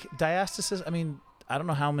like diastasis, I mean, I don't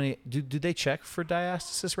know how many, do they check for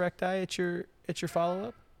diastasis recti at your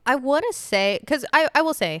follow-up? I want to say, because I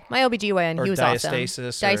will say, my OBGYN, he was awesome.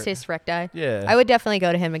 Diastasis recti. Yeah. I would definitely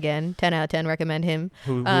go to him again. 10 out of 10, recommend him.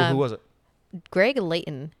 Who was it? Greg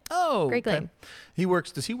Layton. Oh, Greg Layton.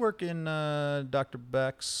 Does he work in Dr.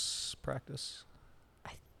 Beck's practice?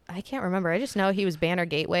 I can't remember. I just know he was Banner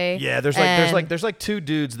Gateway. Yeah, there's like two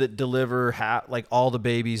dudes that deliver like all the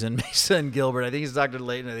babies in Mesa and Gilbert. I think it's Dr.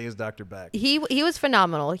 Layton. I think it's Dr. Beck. He was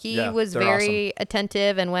phenomenal. He was very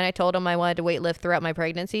attentive, and when I told him I wanted to weight lift throughout my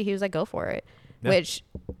pregnancy, he was like, "Go for it." Yeah. Which,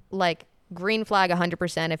 like, green flag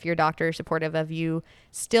 100% if your doctor is supportive of you.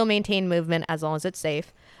 Still maintain movement as long as it's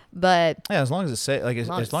safe. But yeah, as long as it's safe. Like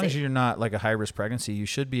as long as you're not like a high risk pregnancy, you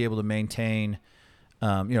should be able to maintain.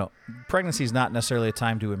 Pregnancy is not necessarily a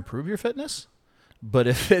time to improve your fitness, but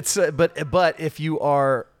if it's, but if you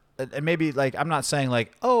are, and maybe like, I'm not saying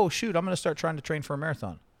like, oh shoot, I'm going to start trying to train for a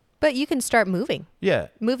marathon. But you can start moving. Yeah.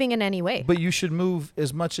 Moving in any way. But you should move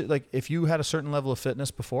as much, like if you had a certain level of fitness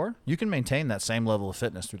before, you can maintain that same level of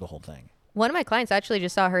fitness through the whole thing. One of my clients, actually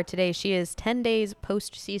just saw her today. She is 10 days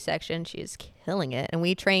post C-section. She is killing it. And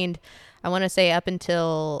we trained, I want to say up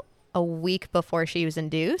until a week before she was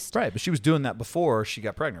induced. Right, but she was doing that before she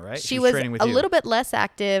got pregnant, right? She was training with a you. little bit less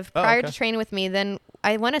active prior to training with me. Then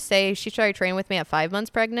I want to say she started training with me at 5 months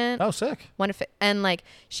pregnant. Oh, sick. And like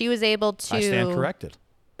she was able to. I stand corrected.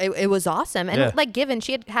 It was awesome. And like given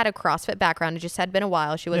she had a CrossFit background, it just had been a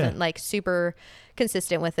while. She wasn't like super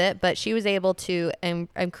consistent with it, but she was able to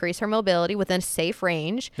increase her mobility within a safe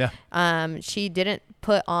range. Yeah. She didn't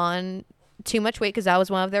put on too much weight because that was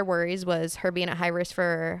one of their worries, was her being at high risk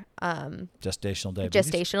for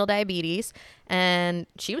gestational diabetes. And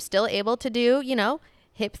she was still able to do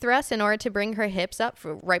hip thrusts in order to bring her hips up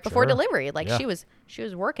right before delivery. Like she was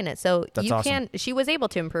working it. So That's awesome. She was able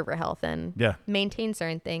to improve her health and maintain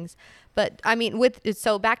certain things. But I mean,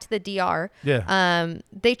 so back to the DR,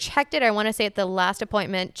 they checked it. I want to say at the last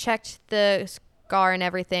appointment, checked the scar and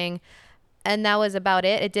everything. And that was about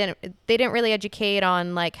it. They didn't really educate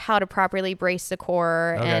on like how to properly brace the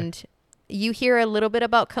core. Okay. And you hear a little bit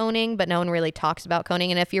about coning, but no one really talks about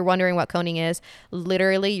coning. And if you're wondering what coning is,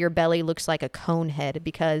 literally your belly looks like a cone head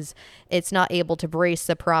because it's not able to brace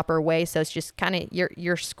the proper way. So it's just kind of,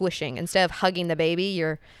 you're squishing. Instead of hugging the baby,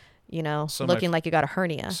 you're, looking like you got a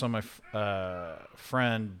hernia. So my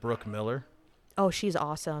friend Brooke Miller. Oh, she's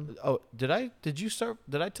awesome. Oh, did I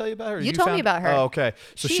tell you about her? You told me about her. Oh, okay.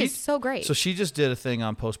 So she is so great. So she just did a thing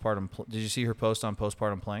on postpartum. Did you see her post on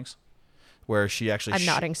postpartum planks? Where she actually I'm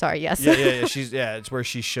nodding, sorry, yes. Yeah. It's where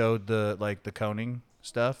she showed the coning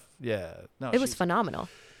stuff. Yeah. No, it was phenomenal.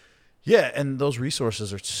 Yeah, and those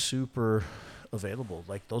resources are super available.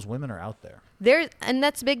 Like those women are out there. And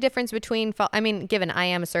that's a big difference between, given I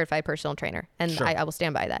am a certified personal trainer and sure. I will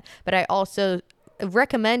stand by that. But I also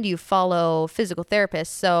recommend you follow physical therapists.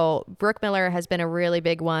 So Brooke Miller has been a really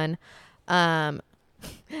big one. Her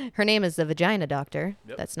name is the Vagina Doctor.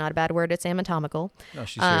 Yep. That's not a bad word. It's anatomical. No,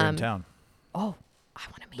 she's here in town. Oh, I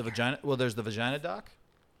want to meet the her. Vagina. Well, there's the Vagina Doc.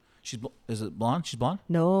 Is it blonde? She's blonde?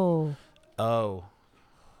 No. Oh.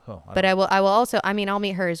 But I will also, I'll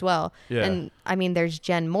meet her as well. Yeah. And there's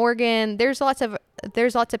Jen Morgan. There's lots of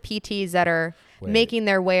PTs that are making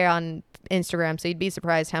their way on Instagram. So you'd be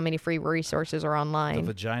surprised how many free resources are online.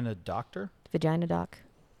 The Vagina Doctor? Vagina Doc.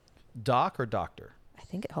 Doc or doctor? I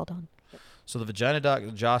think hold on. So the Vagina Doc,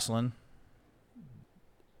 Jocelyn.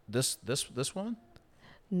 This woman?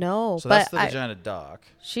 No. So that's the Vagina Doc.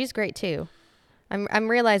 She's great too. I'm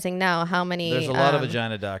realizing now how many. There's a lot of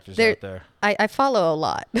vagina doctors out there. I follow a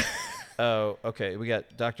lot. Oh, okay. We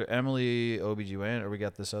got Dr. Emily, OBGYN, or we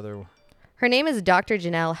got this other. Her name is Dr.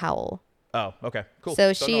 Janelle Howell. Oh, okay. Cool.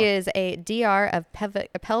 So she is a DR of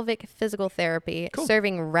pelvic physical therapy,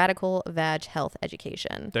 serving radical vag health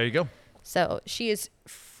education. There you go. So she is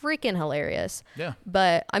freaking hilarious. Yeah.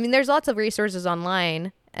 But I mean, there's lots of resources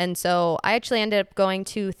online. And so I actually ended up going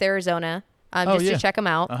to Arizona to check them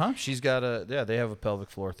out. She's got they have a pelvic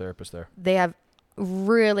floor therapist there. They have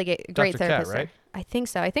really great therapists Kat, right? there. I think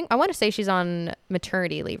so. I want to say she's on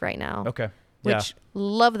maternity leave right now. Okay. Which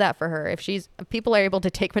love that for her. If people are able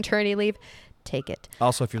to take maternity leave, take it.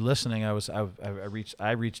 Also, if you're listening,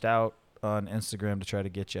 I reached out on Instagram to try to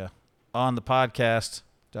get you on the podcast,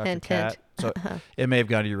 Dr. Kat. So it may have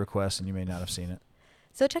gone to your request and you may not have seen it.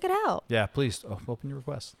 So check it out. Yeah, please open your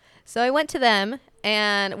request. So I went to them,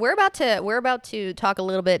 and we're about to talk a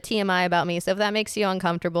little bit TMI about me. So if that makes you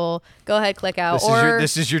uncomfortable, go ahead, click out.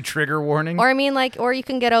 This is your trigger warning. Or I mean, or you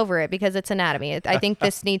can get over it because it's anatomy. I think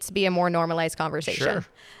this needs to be a more normalized conversation. Sure.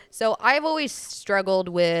 So I've always struggled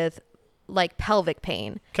with pelvic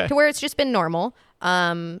pain to where it's just been normal.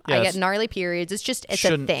 I get gnarly periods. It's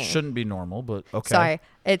a thing. Shouldn't be normal, but okay. Sorry,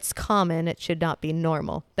 it's common. It should not be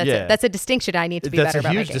normal. That's a distinction I need to be better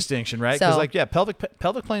about. That's a huge distinction, right? Because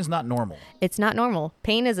pelvic pain is not normal. It's not normal.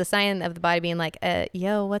 Pain is a sign of the body being like,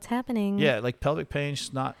 yo, what's happening? Yeah, pelvic pain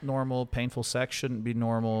is not normal. Painful sex shouldn't be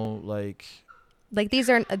normal.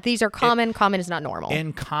 These are common. Common is not normal.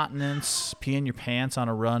 Incontinence, peeing your pants on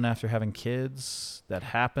a run after having kids, that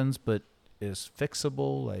happens, but is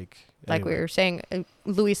fixable. Like we were saying,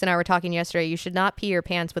 Luis and I were talking yesterday, you should not pee your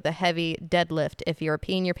pants with a heavy deadlift. If you're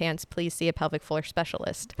peeing your pants, please see a pelvic floor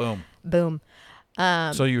specialist. Boom.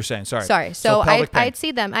 So you were saying, sorry. So I'd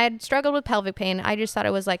see them. I had struggled with pelvic pain. I just thought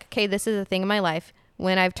it was okay, this is a thing in my life.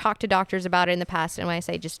 When I've talked to doctors about it in the past, and when I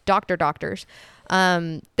say just doctors,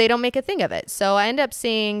 they don't make a thing of it. So I end up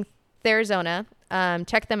seeing Arizona,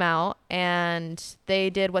 check them out, and they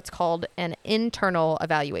did what's called an internal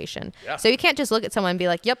evaluation. Yeah. So you can't just look at someone and be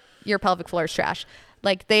like, yep, your pelvic floor is trash.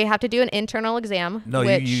 They have to do an internal exam. No,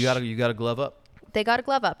 you gotta glove up. They got to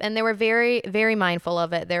glove up, and they were very, very mindful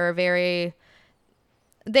of it. They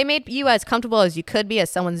made you as comfortable as you could be as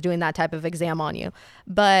someone's doing that type of exam on you.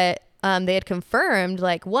 But they had confirmed,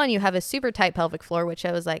 one, you have a super tight pelvic floor, which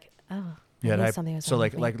I was like, oh. Yeah, so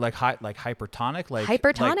hypertonic,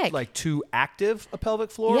 hypertonic, like too active a pelvic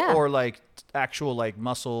floor, or actual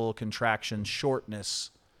muscle contraction, shortness.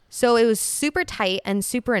 So it was super tight and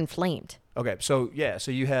super inflamed. Okay, so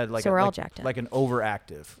you had we're all jacked up. Like an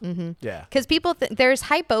overactive. Mm-hmm. Yeah, because people there's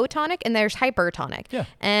hypotonic and there's hypertonic. Yeah,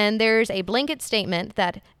 and there's a blanket statement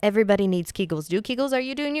that everybody needs Kegels. Do Kegels? Are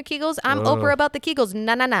you doing your Kegels? I'm Oprah about the Kegels.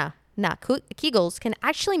 Nah, Kegels can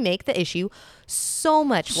actually make the issue so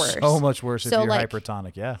much worse. So much worse if you're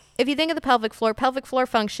hypertonic, yeah. If you think of the pelvic floor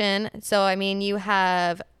function, so I mean you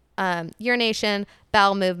have urination,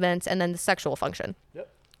 bowel movements, and then the sexual function.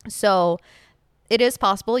 Yep. So it is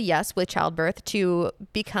possible, yes, with childbirth to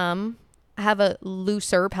have a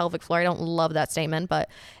looser pelvic floor. I don't love that statement, but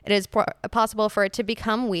it is possible for it to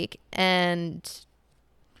become weak, and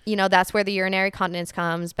that's where the urinary continence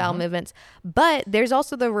comes, bowel movements. But there's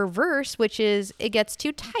also the reverse, which is it gets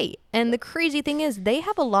too tight. And the crazy thing is they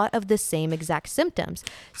have a lot of the same exact symptoms.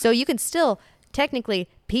 So you can still technically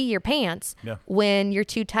pee your pants when you're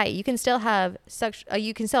too tight. You can still have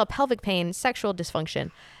pelvic pain, sexual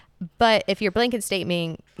dysfunction. But if you're blanket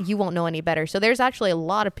stating, you won't know any better. So there's actually a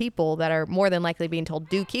lot of people that are more than likely being told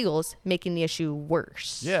do Kegels, making the issue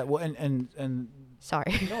worse. Yeah, well, and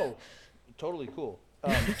sorry. No, totally cool.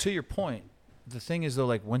 To your point, the thing is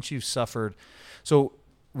though, once you've suffered, so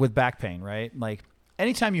with back pain, right?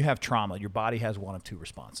 Anytime you have trauma, your body has one of two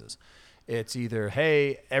responses. It's either,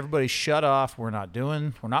 hey, everybody shut off. We're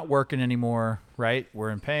not working anymore, right? We're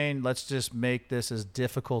in pain. Let's just make this as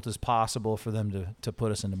difficult as possible for them to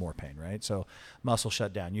put us into more pain, right? So muscle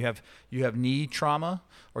shut down. You have knee trauma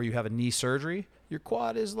or you have a knee surgery. Your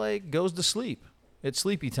quad is goes to sleep. It's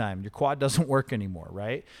sleepy time. Your quad doesn't work anymore,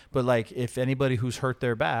 right? But if anybody who's hurt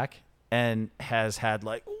their back and has had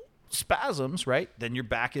spasms, right? Then your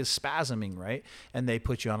back is spasming, right? And they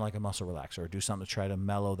put you on a muscle relaxer or do something to try to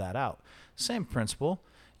mellow that out. Same principle.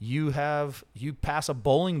 You pass a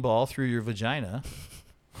bowling ball through your vagina,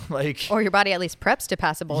 or your body at least preps to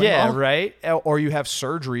pass a bowling ball. Yeah, right. Or you have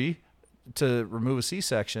surgery to remove a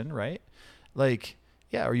C-section, right?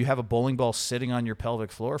 Or you have a bowling ball sitting on your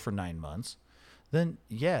pelvic floor for 9 months. Then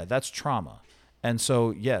that's trauma. And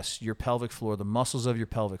so yes, your pelvic floor, the muscles of your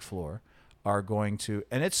pelvic floor are going to,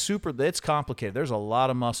 and it's complicated. There's a lot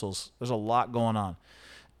of muscles. There's a lot going on.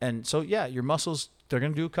 And so, yeah, your muscles, they're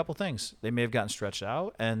going to do a couple things. They may have gotten stretched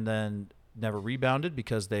out and then never rebounded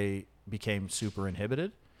because they became super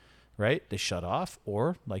inhibited, right? They shut off.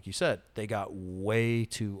 Or, like you said, they got way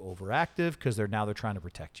too overactive because they're trying to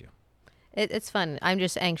protect you. It's fun. I'm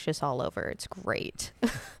just anxious all over. It's great.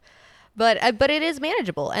 But it is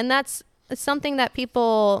manageable. And that's something that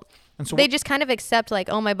people, they just kind of accept like,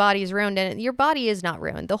 oh, my body's ruined. And your body is not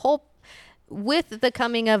ruined. With the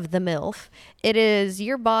coming of the M.I.L.F, it is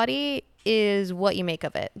your body is what you make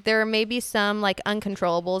of it. There may be some like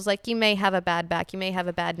uncontrollables, like you may have a bad back, you may have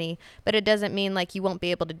a bad knee, but it doesn't mean like you won't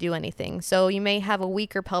be able to do anything. So you may have a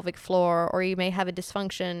weaker pelvic floor, or you may have a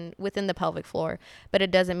dysfunction within the pelvic floor, but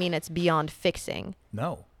it doesn't mean it's beyond fixing.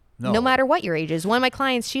 No. No matter what your age is. One of my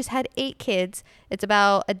clients, she's had 8 kids. It's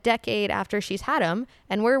about a decade after she's had them,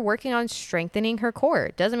 and we're working on strengthening her core.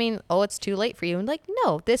 It doesn't mean, oh, it's too late for you. And like,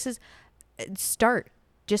 no, this is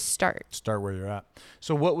just start where you're at.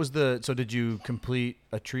 So did you complete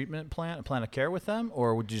a plan of care with them,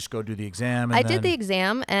 or would you just go do the exam? I did the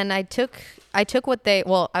exam, and I took what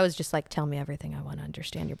I was just like, tell me everything. I want to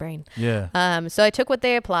understand your brain. Yeah. So I took what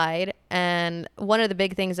they applied, and one of the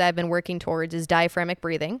big things I've been working towards is diaphragmatic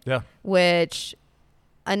breathing. Yeah. Which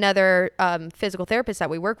another physical therapist that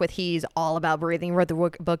we work with, he's all about breathing, wrote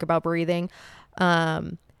the book about breathing.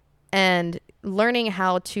 And learning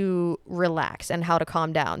how to relax and how to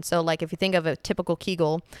calm down. So like if you think of a typical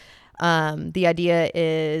Kegel, the idea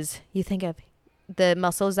is you think of the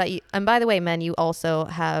muscles that and by the way, men, you also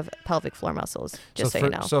have pelvic floor muscles, just so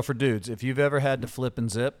you know. So for dudes, if you've ever had to flip and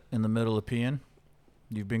zip in the middle of peeing,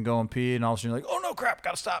 you've been going pee and all of a sudden you're like, oh no, crap,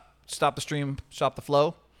 gotta stop the stream, stop the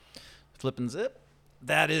flow, flip and zip.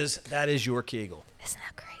 That is your Kegel. Isn't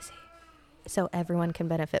that crazy? So everyone can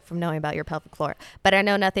benefit from knowing about your pelvic floor. But I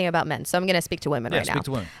know nothing about men, so I'm going to speak to women right now. Speak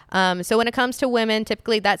to women. So when it comes to women,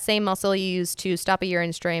 typically that same muscle you use to stop a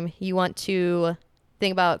urine stream, you want to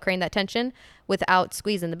think about creating that tension without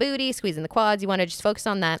squeezing the booty, squeezing the quads. You want to just focus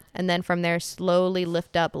on that. And then from there, slowly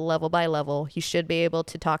lift up level by level. You should be able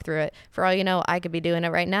to talk through it. For all you know, I could be doing it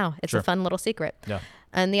right now. It's a fun little secret. Yeah.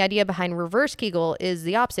 And the idea behind reverse Kegel is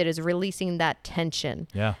the opposite, is releasing that tension.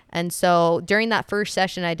 Yeah. And so during that first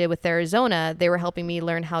session I did with Arizona, they were helping me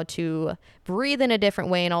learn how to breathe in a different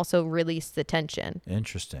way and also release the tension.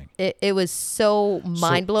 Interesting. It was so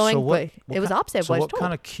mind-blowing, but it was opposite of what I was told. What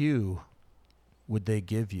kind of cue would they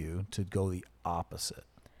give you to go the opposite?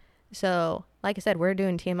 So, like I said, we're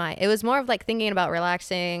doing TMI. It was more of like thinking about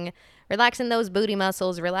relaxing those booty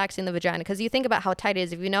muscles, relaxing the vagina. Because you think about how tight it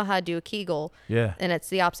is. If you know how to do a Kegel, and it's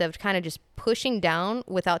the opposite of kind of just pushing down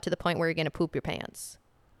without to the point where you're going to poop your pants.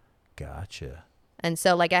 Gotcha. And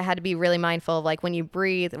so, like, I had to be really mindful of, like, when you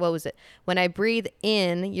breathe, what was it? When I breathe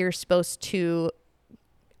in, you're supposed to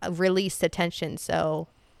release the tension. So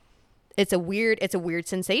it's a weird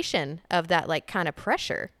sensation of that, like, kind of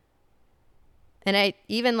pressure. And I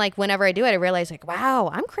even, like, whenever I do it, I realize, like, wow,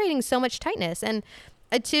 I'm creating so much tightness. And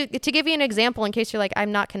to give you an example, in case you're like,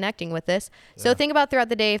 I'm not connecting with this. Yeah. So think about throughout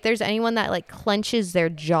the day, if there's anyone that, like, clenches their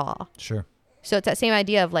jaw. Sure. So it's that same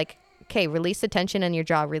idea of, like, okay, release the tension in your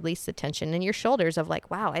jaw, release the tension in your shoulders of,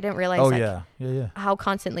 like, wow, I didn't realize how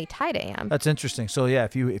constantly tight I am. That's interesting. So yeah,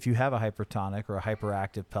 if you have a hypertonic or a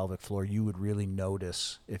hyperactive pelvic floor, you would really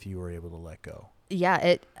notice if you were able to let go.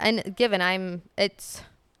 Yeah, it's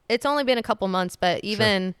only been a couple months, but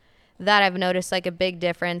even that I've noticed, like, a big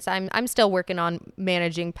difference. I'm still working on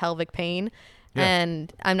managing pelvic pain,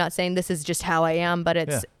 and I'm not saying this is just how I am, but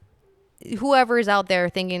it's whoever is out there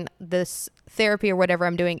thinking this therapy or whatever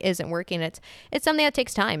I'm doing isn't working. It's something that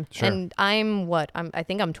takes time. Sure. And I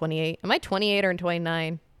think I'm 28. Am I 28 or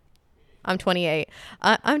 29? I'm 28.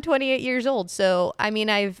 I'm 28 years old. So, I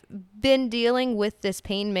mean, I've been dealing with this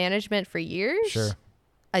pain management for years. Sure.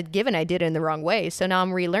 I did it in the wrong way. So now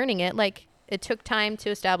I'm relearning it. Like, it took time to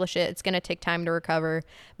establish it. It's going to take time to recover,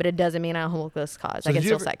 but it doesn't mean I'm a hopeless cause. I can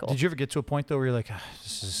still cycle. Did you ever get to a point though where you're like,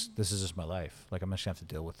 this is just my life. Like, I'm just gonna have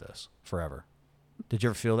to deal with this forever. Did you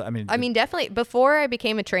ever feel that? I mean, definitely. Before I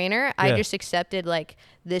became a trainer, I just accepted, like,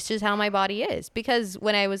 this is how my body is. Because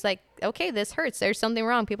when I was like, okay, this hurts, there's something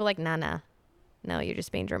wrong, people are like, nah, no, you're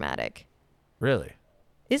just being dramatic. Really?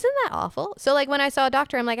 Isn't that awful? So, like, when I saw a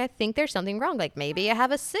doctor, I'm like, I think there's something wrong. Like, maybe I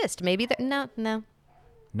have a cyst. Maybe no.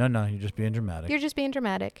 No, you're just being dramatic. You're just being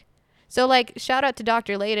dramatic. So, like, shout out to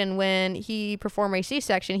Dr. Layden. When he performed my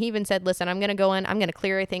C-section, he even said, listen, I'm going to go in, I'm going to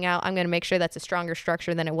clear everything out. I'm going to make sure that's a stronger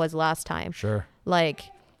structure than it was last time. Sure. Like,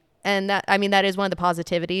 and that is one of the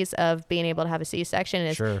positivities of being able to have a C-section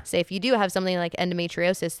is, say, if you do have something like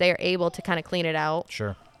endometriosis, they are able to kind of clean it out.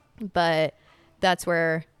 Sure. But that's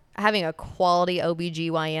where having a quality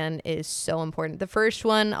OBGYN is so important. The first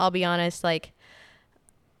one, I'll be honest, like,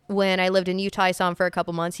 when I lived in Utah, I saw him for a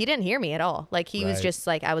couple months. He didn't hear me at all. Like he was Right. just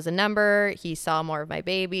like, I was a number. He saw more of my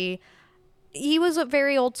baby. He was a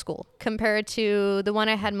very old school compared to the one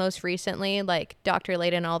I had most recently, like Dr.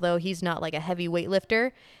 Layden. Although he's not like a heavy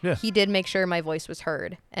weightlifter, Yeah. he did make sure my voice was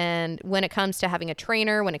heard. And when it comes to having a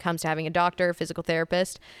trainer, when it comes to having a doctor, physical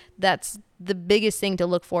therapist, that's the biggest thing to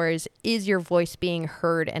look for is your voice being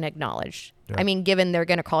heard and acknowledged? Yeah. I mean, given they're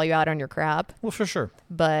going to call you out on your crap, Well, for sure.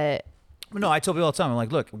 but No, I tell people all the time. I'm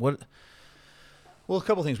like, look, what? Well, a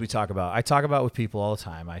couple of things we talk about. I talk about with people all the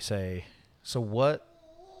time. I say, so what?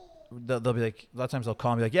 They'll be like, a lot of times they'll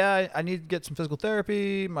call me like, yeah, I need to get some physical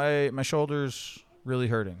therapy. My shoulder's really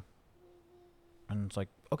hurting. And it's like,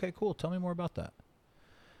 okay, cool. Tell me more about that.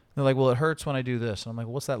 They're like, well, it hurts when I do this. And I'm like,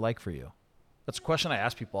 well, what's that like for you? That's a question I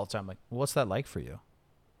ask people all the time. I'm like, well, what's that like for you?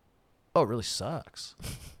 Oh, it really sucks.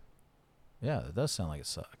 Yeah, it does sound like it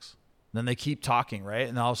sucks. Then they keep talking, right?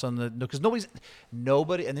 And all of a sudden, because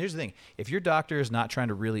nobody, and here's the thing. If your doctor is not trying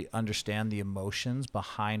to really understand the emotions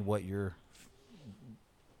behind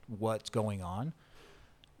what's going on,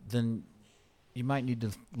 then you might need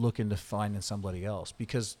to look into finding somebody else,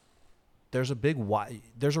 because there's a big why.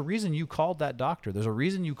 There's a reason you called that doctor. There's a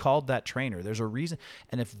reason you called that trainer. There's a reason.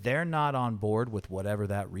 And if they're not on board with whatever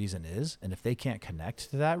that reason is, and if they can't connect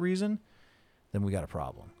to that reason, then we got a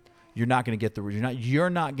problem. You're not going to get you're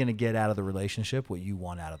not going to get out of the relationship what you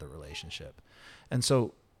want out of the relationship. And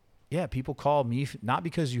so, yeah, people call me not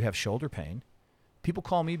because you have shoulder pain. People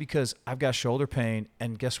call me because I've got shoulder pain,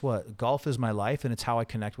 and guess what? Golf is my life, and it's how I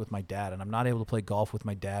connect with my dad, and I'm not able to play golf with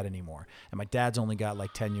my dad anymore. And my dad's only got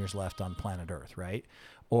like 10 years left on planet Earth, right?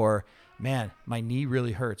 Or, man, my knee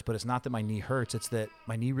really hurts, but it's not that my knee hurts. It's that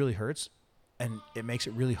my knee really hurts, and it makes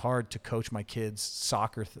it really hard to coach my kids'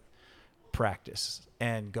 soccer practice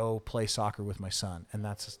and go play soccer with my son. And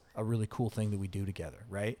that's a really cool thing that we do together,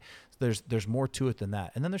 right? There's more to it than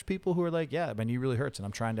that. And then there's people who are like, yeah, my knee really hurts, and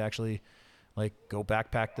I'm trying to actually like go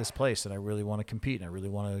backpack this place, and I really want to compete, and I really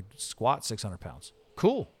want to squat 600 pounds.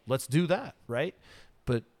 Cool. Let's do that. Right.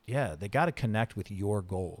 But yeah, they got to connect with your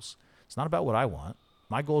goals. It's not about what I want.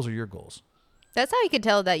 My goals are your goals. that's how you can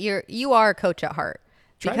tell that you are a coach at heart,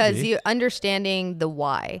 Try to because be. you understanding the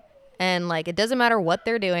why. And like, it doesn't matter what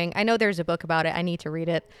they're doing. I know there's a book about it. I need to read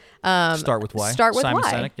it. Start with why. Start with Simon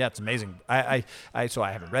why. Sinek. Yeah, it's amazing. So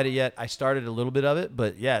I haven't read it yet. I started a little bit of it,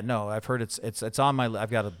 but yeah, no, I've heard it's on my. I've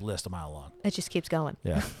got a list a mile long. It just keeps going.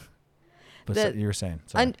 Yeah. But The- you were saying.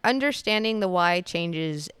 Sorry. Understanding the why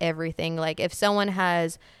changes everything. Like if someone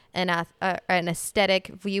has an aesthetic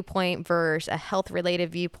viewpoint versus a health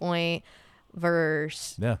related viewpoint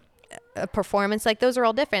versus Yeah. a performance, like those are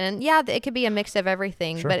all different. And yeah, it could be a mix of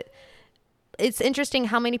everything. Sure. But it's interesting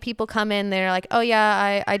how many people come in, they're like, oh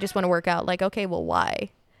yeah, I just want to work out. Like, okay, well,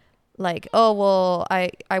 why? Like, oh, well,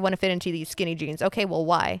 I want to fit into these skinny jeans. Okay, well,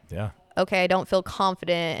 why? Yeah. Okay, I don't feel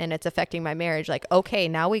confident and it's affecting my marriage. Like, okay,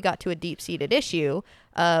 now we got to a deep-seated issue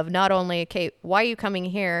of not only, okay, why are you coming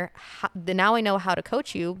here? Now I know how to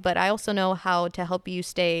coach you, but I also know how to help you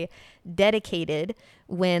stay dedicated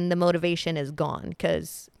when the motivation is gone,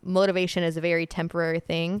 because motivation is a very temporary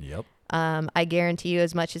thing. Yep. I guarantee you,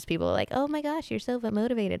 as much as people are like, oh my gosh, you're so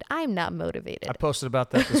motivated. I'm not motivated. I posted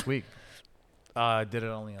about that this week. I did it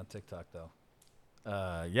only on TikTok though.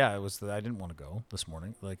 Yeah, it was that I didn't want to go this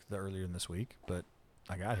morning, like earlier in this week, but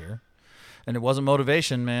I got here, and it wasn't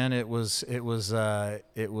motivation, man. It was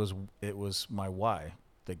my why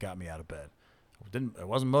that got me out of bed. I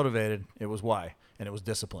wasn't motivated. It was why, and it was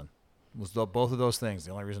discipline. It was both of those things.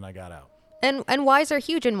 The only reason I got out. And whys are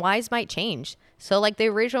huge, and whys might change. So like the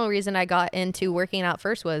original reason I got into working out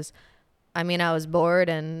first was, I mean, I was bored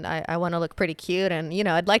and I want to look pretty cute, and you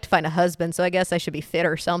know, I'd like to find a husband, so I guess I should be fit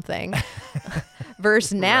or something.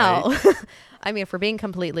 Versus now, Right. I mean, if we're being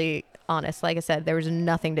completely honest, like I said, there was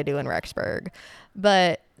nothing to do in Rexburg.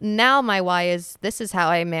 But now my why is, this is how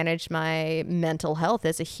I manage my mental health.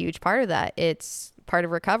 Is a huge part of that. It's part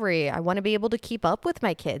of recovery. I want to be able to keep up with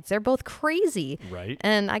my kids. They're both crazy. Right.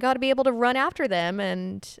 And I got to be able to run after them.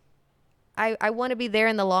 And I want to be there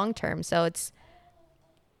in the long term. So it's,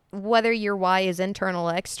 whether your why is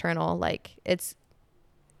internal or external, like it's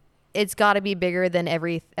got to be bigger than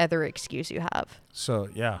every other excuse you have. So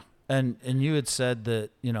yeah, and you had said that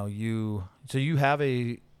you have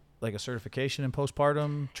a certification in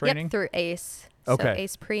postpartum training. Yep, through ACE. Okay. So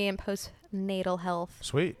ACE pre and postnatal health.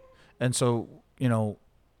 Sweet. And so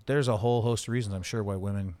there's a whole host of reasons I'm sure why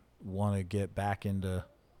women want to get back into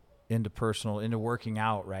working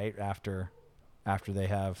out right after they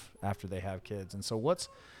have kids. And so what's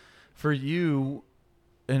for you,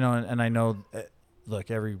 and I know.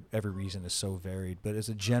 Look, every reason is so varied, but as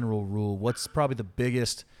a general rule, what's probably the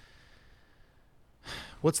biggest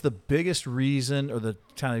What's the biggest reason, or the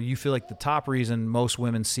kind of, you feel like the top reason most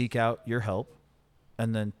women seek out your help?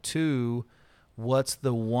 And then 2, what's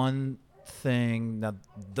the one thing, now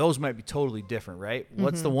those might be totally different, right?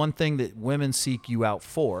 What's the one thing that women seek you out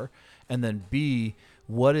for? And then B,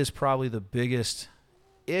 what is probably the biggest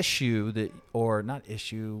issue that, or not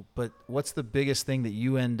issue, but what's the biggest thing that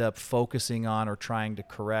you end up focusing on or trying to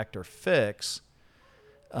correct or fix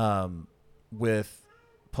with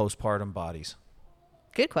postpartum bodies?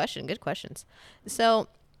 Good question. Good questions. So,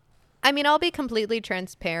 I mean, I'll be completely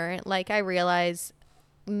transparent. Like, I realize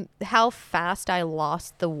how fast I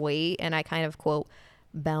lost the weight and I kind of, quote,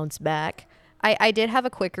 bounce back. I did have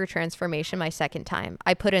a quicker transformation my second time.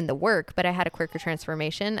 I put in the work, but I had a quicker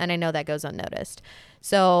transformation, and I know that goes unnoticed.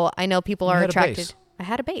 So I know people are attracted. I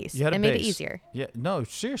had a base. You had a it base. made it easier. Yeah, no,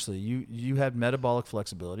 seriously, you had metabolic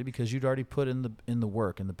flexibility because you'd already put in the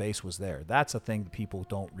work, and the base was there. That's a thing that people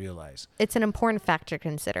don't realize. It's an important factor to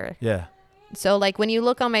consider. Yeah. So, like, when you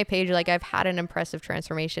look on my page, like, I've had an impressive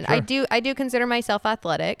transformation. Sure. I do consider myself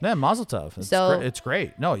athletic. Yeah, mazel tov. So it's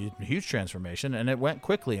great. No, huge transformation, and it went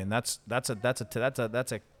quickly, and that's a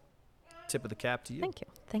tip of the cap to you.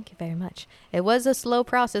 Thank you very much. It was a slow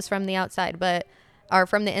process from the outside, or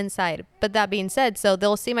from the inside. But that being said, so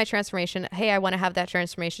they'll see my transformation. Hey, I want to have that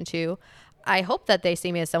transformation too. I hope that they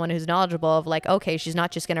see me as someone who's knowledgeable of, like, okay, she's not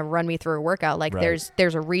just going to run me through a workout. Like, right.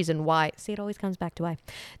 there's a reason why. See, it always comes back to why.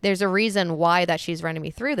 There's a reason why that she's running me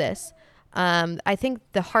through this. I think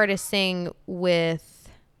the hardest thing with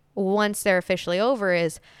once they're officially over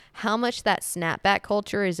is how much that snapback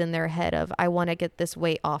culture is in their head of, I want to get this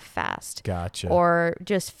weight off fast. Gotcha. Or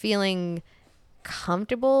just feeling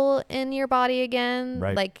comfortable in your body again.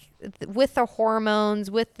 Right. Like, with the hormones,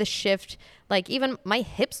 with the shift, like, even my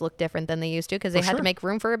hips look different than they used to because they had to make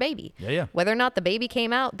room for a baby. Yeah. Whether or not the baby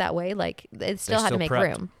came out that way, like, it still had to make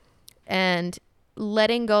prepped. room. And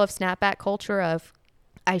letting go of snapback culture of,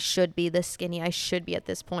 I should be this skinny, I should be at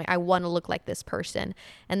this point, I want to look like this person,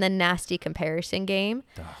 and the nasty comparison game.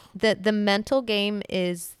 The mental game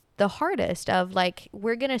is the hardest of, like,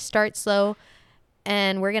 we're going to start slow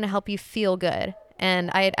and we're going to help you feel good.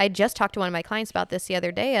 And I just talked to one of my clients about this the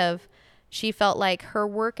other day of, she felt like her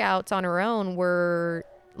workouts on her own were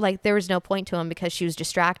like, there was no point to them because she was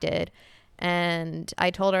distracted. And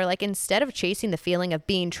I told her, like, instead of chasing the feeling of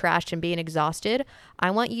being trashed and being exhausted,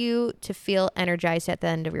 I want you to feel energized at the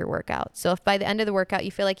end of your workout. So if by the end of the workout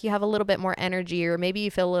you feel like you have a little bit more energy, or maybe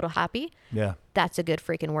you feel a little happy, that's a good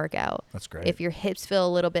freaking workout. That's great. If your hips feel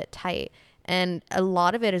a little bit tight. And a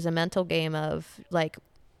lot of it is a mental game of, like,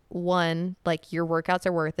 1, like, your workouts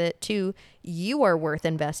are worth it. 2, you are worth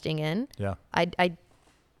investing in. Yeah.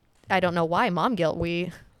 I don't know why mom guilt.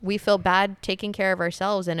 We feel bad taking care of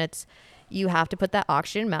ourselves, and it's, you have to put that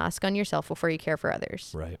oxygen mask on yourself before you care for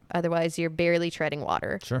others. Right. Otherwise you're barely treading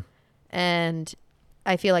water. Sure. And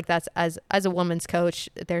I feel like that's, as a woman's coach,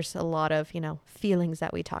 there's a lot of, feelings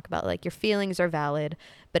that we talk about. Like, your feelings are valid,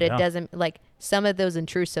 but it doesn't, like, some of those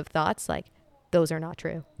intrusive thoughts, like, those are not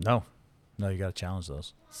true. No, you got to challenge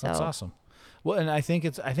those. So, that's awesome. Well, and I think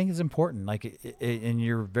it's important. Like, and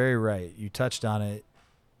you're very right. You touched on it.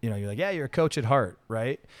 You're like, yeah, you're a coach at heart,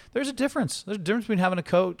 right? There's a difference. There's a difference between having a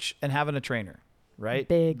coach and having a trainer, right?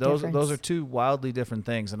 Big difference. Those are two wildly different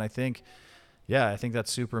things. And I think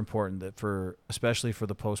that's super important, that especially for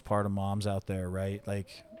the postpartum moms out there, right?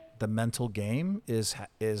 Like, the mental game is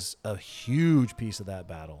a huge piece of that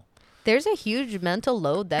battle. There's a huge mental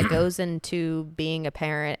load that goes into being a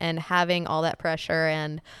parent and having all that pressure.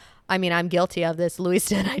 And I mean, I'm guilty of this.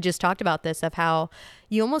 Luis and I just talked about this, of how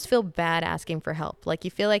you almost feel bad asking for help. Like, you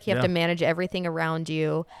feel like you have to manage everything around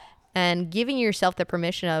you, and giving yourself the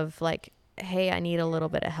permission of, like, hey, I need a little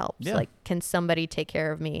bit of help. Yeah. So, like, can somebody take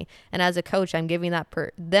care of me? And as a coach, I'm giving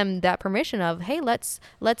them that permission of, hey, let's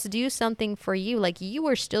do something for you. Like, you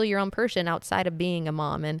are still your own person outside of being a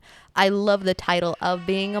mom. And I love the title of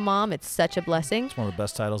being a mom. It's such a blessing. It's one of the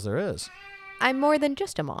best titles there is. I'm more than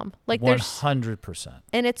just a mom. Like, 100%.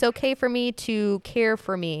 And it's okay for me to care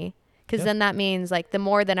for me, because then that means, like, the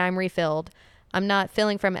more that I'm refilled, I'm not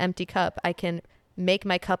filling from an empty cup. I can make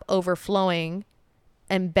my cup overflowing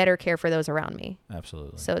and better care for those around me.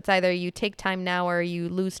 Absolutely. So it's either you take time now or you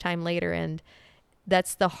lose time later. And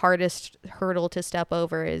that's the hardest hurdle to step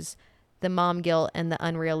over, is the mom guilt and the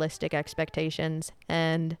unrealistic expectations.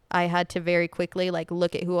 And I had to very quickly, like,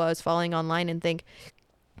 look at who I was following online and think,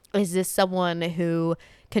 is this someone who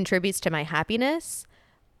contributes to my happiness,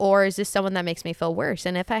 or is this someone that makes me feel worse?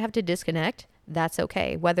 And if I have to disconnect, that's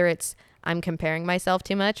okay. Whether it's I'm comparing myself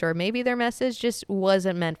too much, or maybe their message just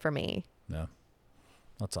wasn't meant for me. Yeah.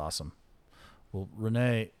 That's awesome. Well,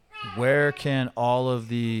 Renee, where can all of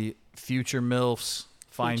the future MILFs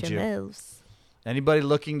find Future you. MILFs. Anybody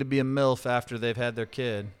looking to be a MILF after they've had their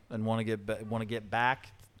kid and want to get back, want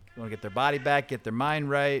to get their body back, get their mind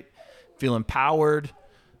right, feel empowered,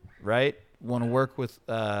 right? Want to work with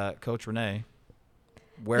Coach Renee.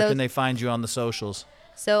 Where can they find you on the socials?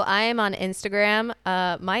 So I am on Instagram.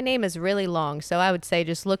 My name is really long, so I would say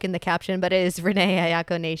just look in the caption, but it is Renee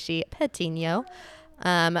Ayako Neishi-Patino.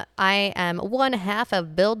 I am one half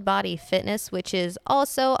of Build Body Fitness, which is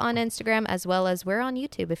also on Instagram, as well as we're on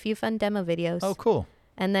YouTube, a few fun demo videos. Oh, cool.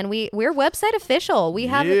 And then we're website official. We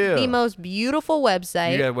have the most beautiful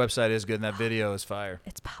website. Your website is good, and that video is fire.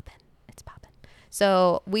 It's popping.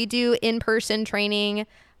 So we do in-person training.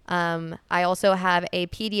 I also have a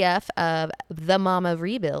PDF of The Mama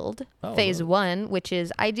Rebuild, Phase 1, which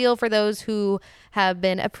is ideal for those who have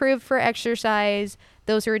been approved for exercise,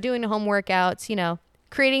 those who are doing home workouts, you know,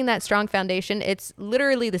 creating that strong foundation. It's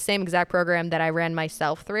literally the same exact program that I ran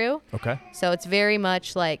myself through. Okay. So it's very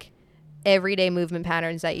much like everyday movement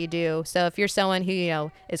patterns that you do. So if you're someone who, you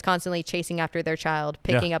know, is constantly chasing after their child,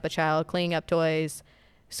 picking up a child, cleaning up toys,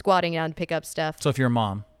 squatting down to pick up stuff. So if you're a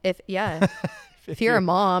mom. If you're a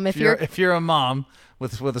mom, if you're a mom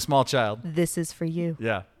with a small child, this is for you.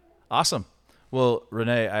 Yeah. Awesome. Well,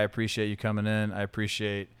 Renee, I appreciate you coming in. I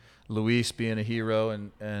appreciate Luis being a hero,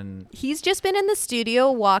 and he's just been in the studio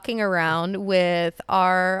walking around with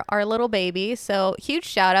our little baby. So huge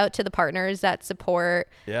shout out to the partners that support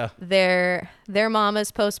their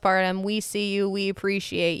mamas postpartum. We see you. We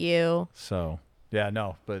appreciate you. So yeah,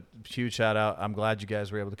 no, but huge shout out. I'm glad you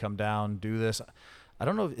guys were able to come down, do this. I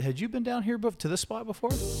don't know. Had you been down here to this spot before?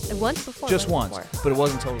 Once before. Just once, but it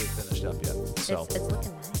wasn't totally finished up yet. So it's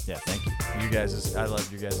looking nice. Yeah, thank you. I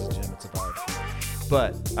love you guys' gym. It's a vibe.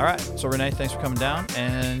 But all right. So Renee, thanks for coming down,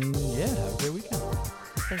 and yeah, have a great weekend.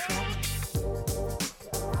 Thanks for having me.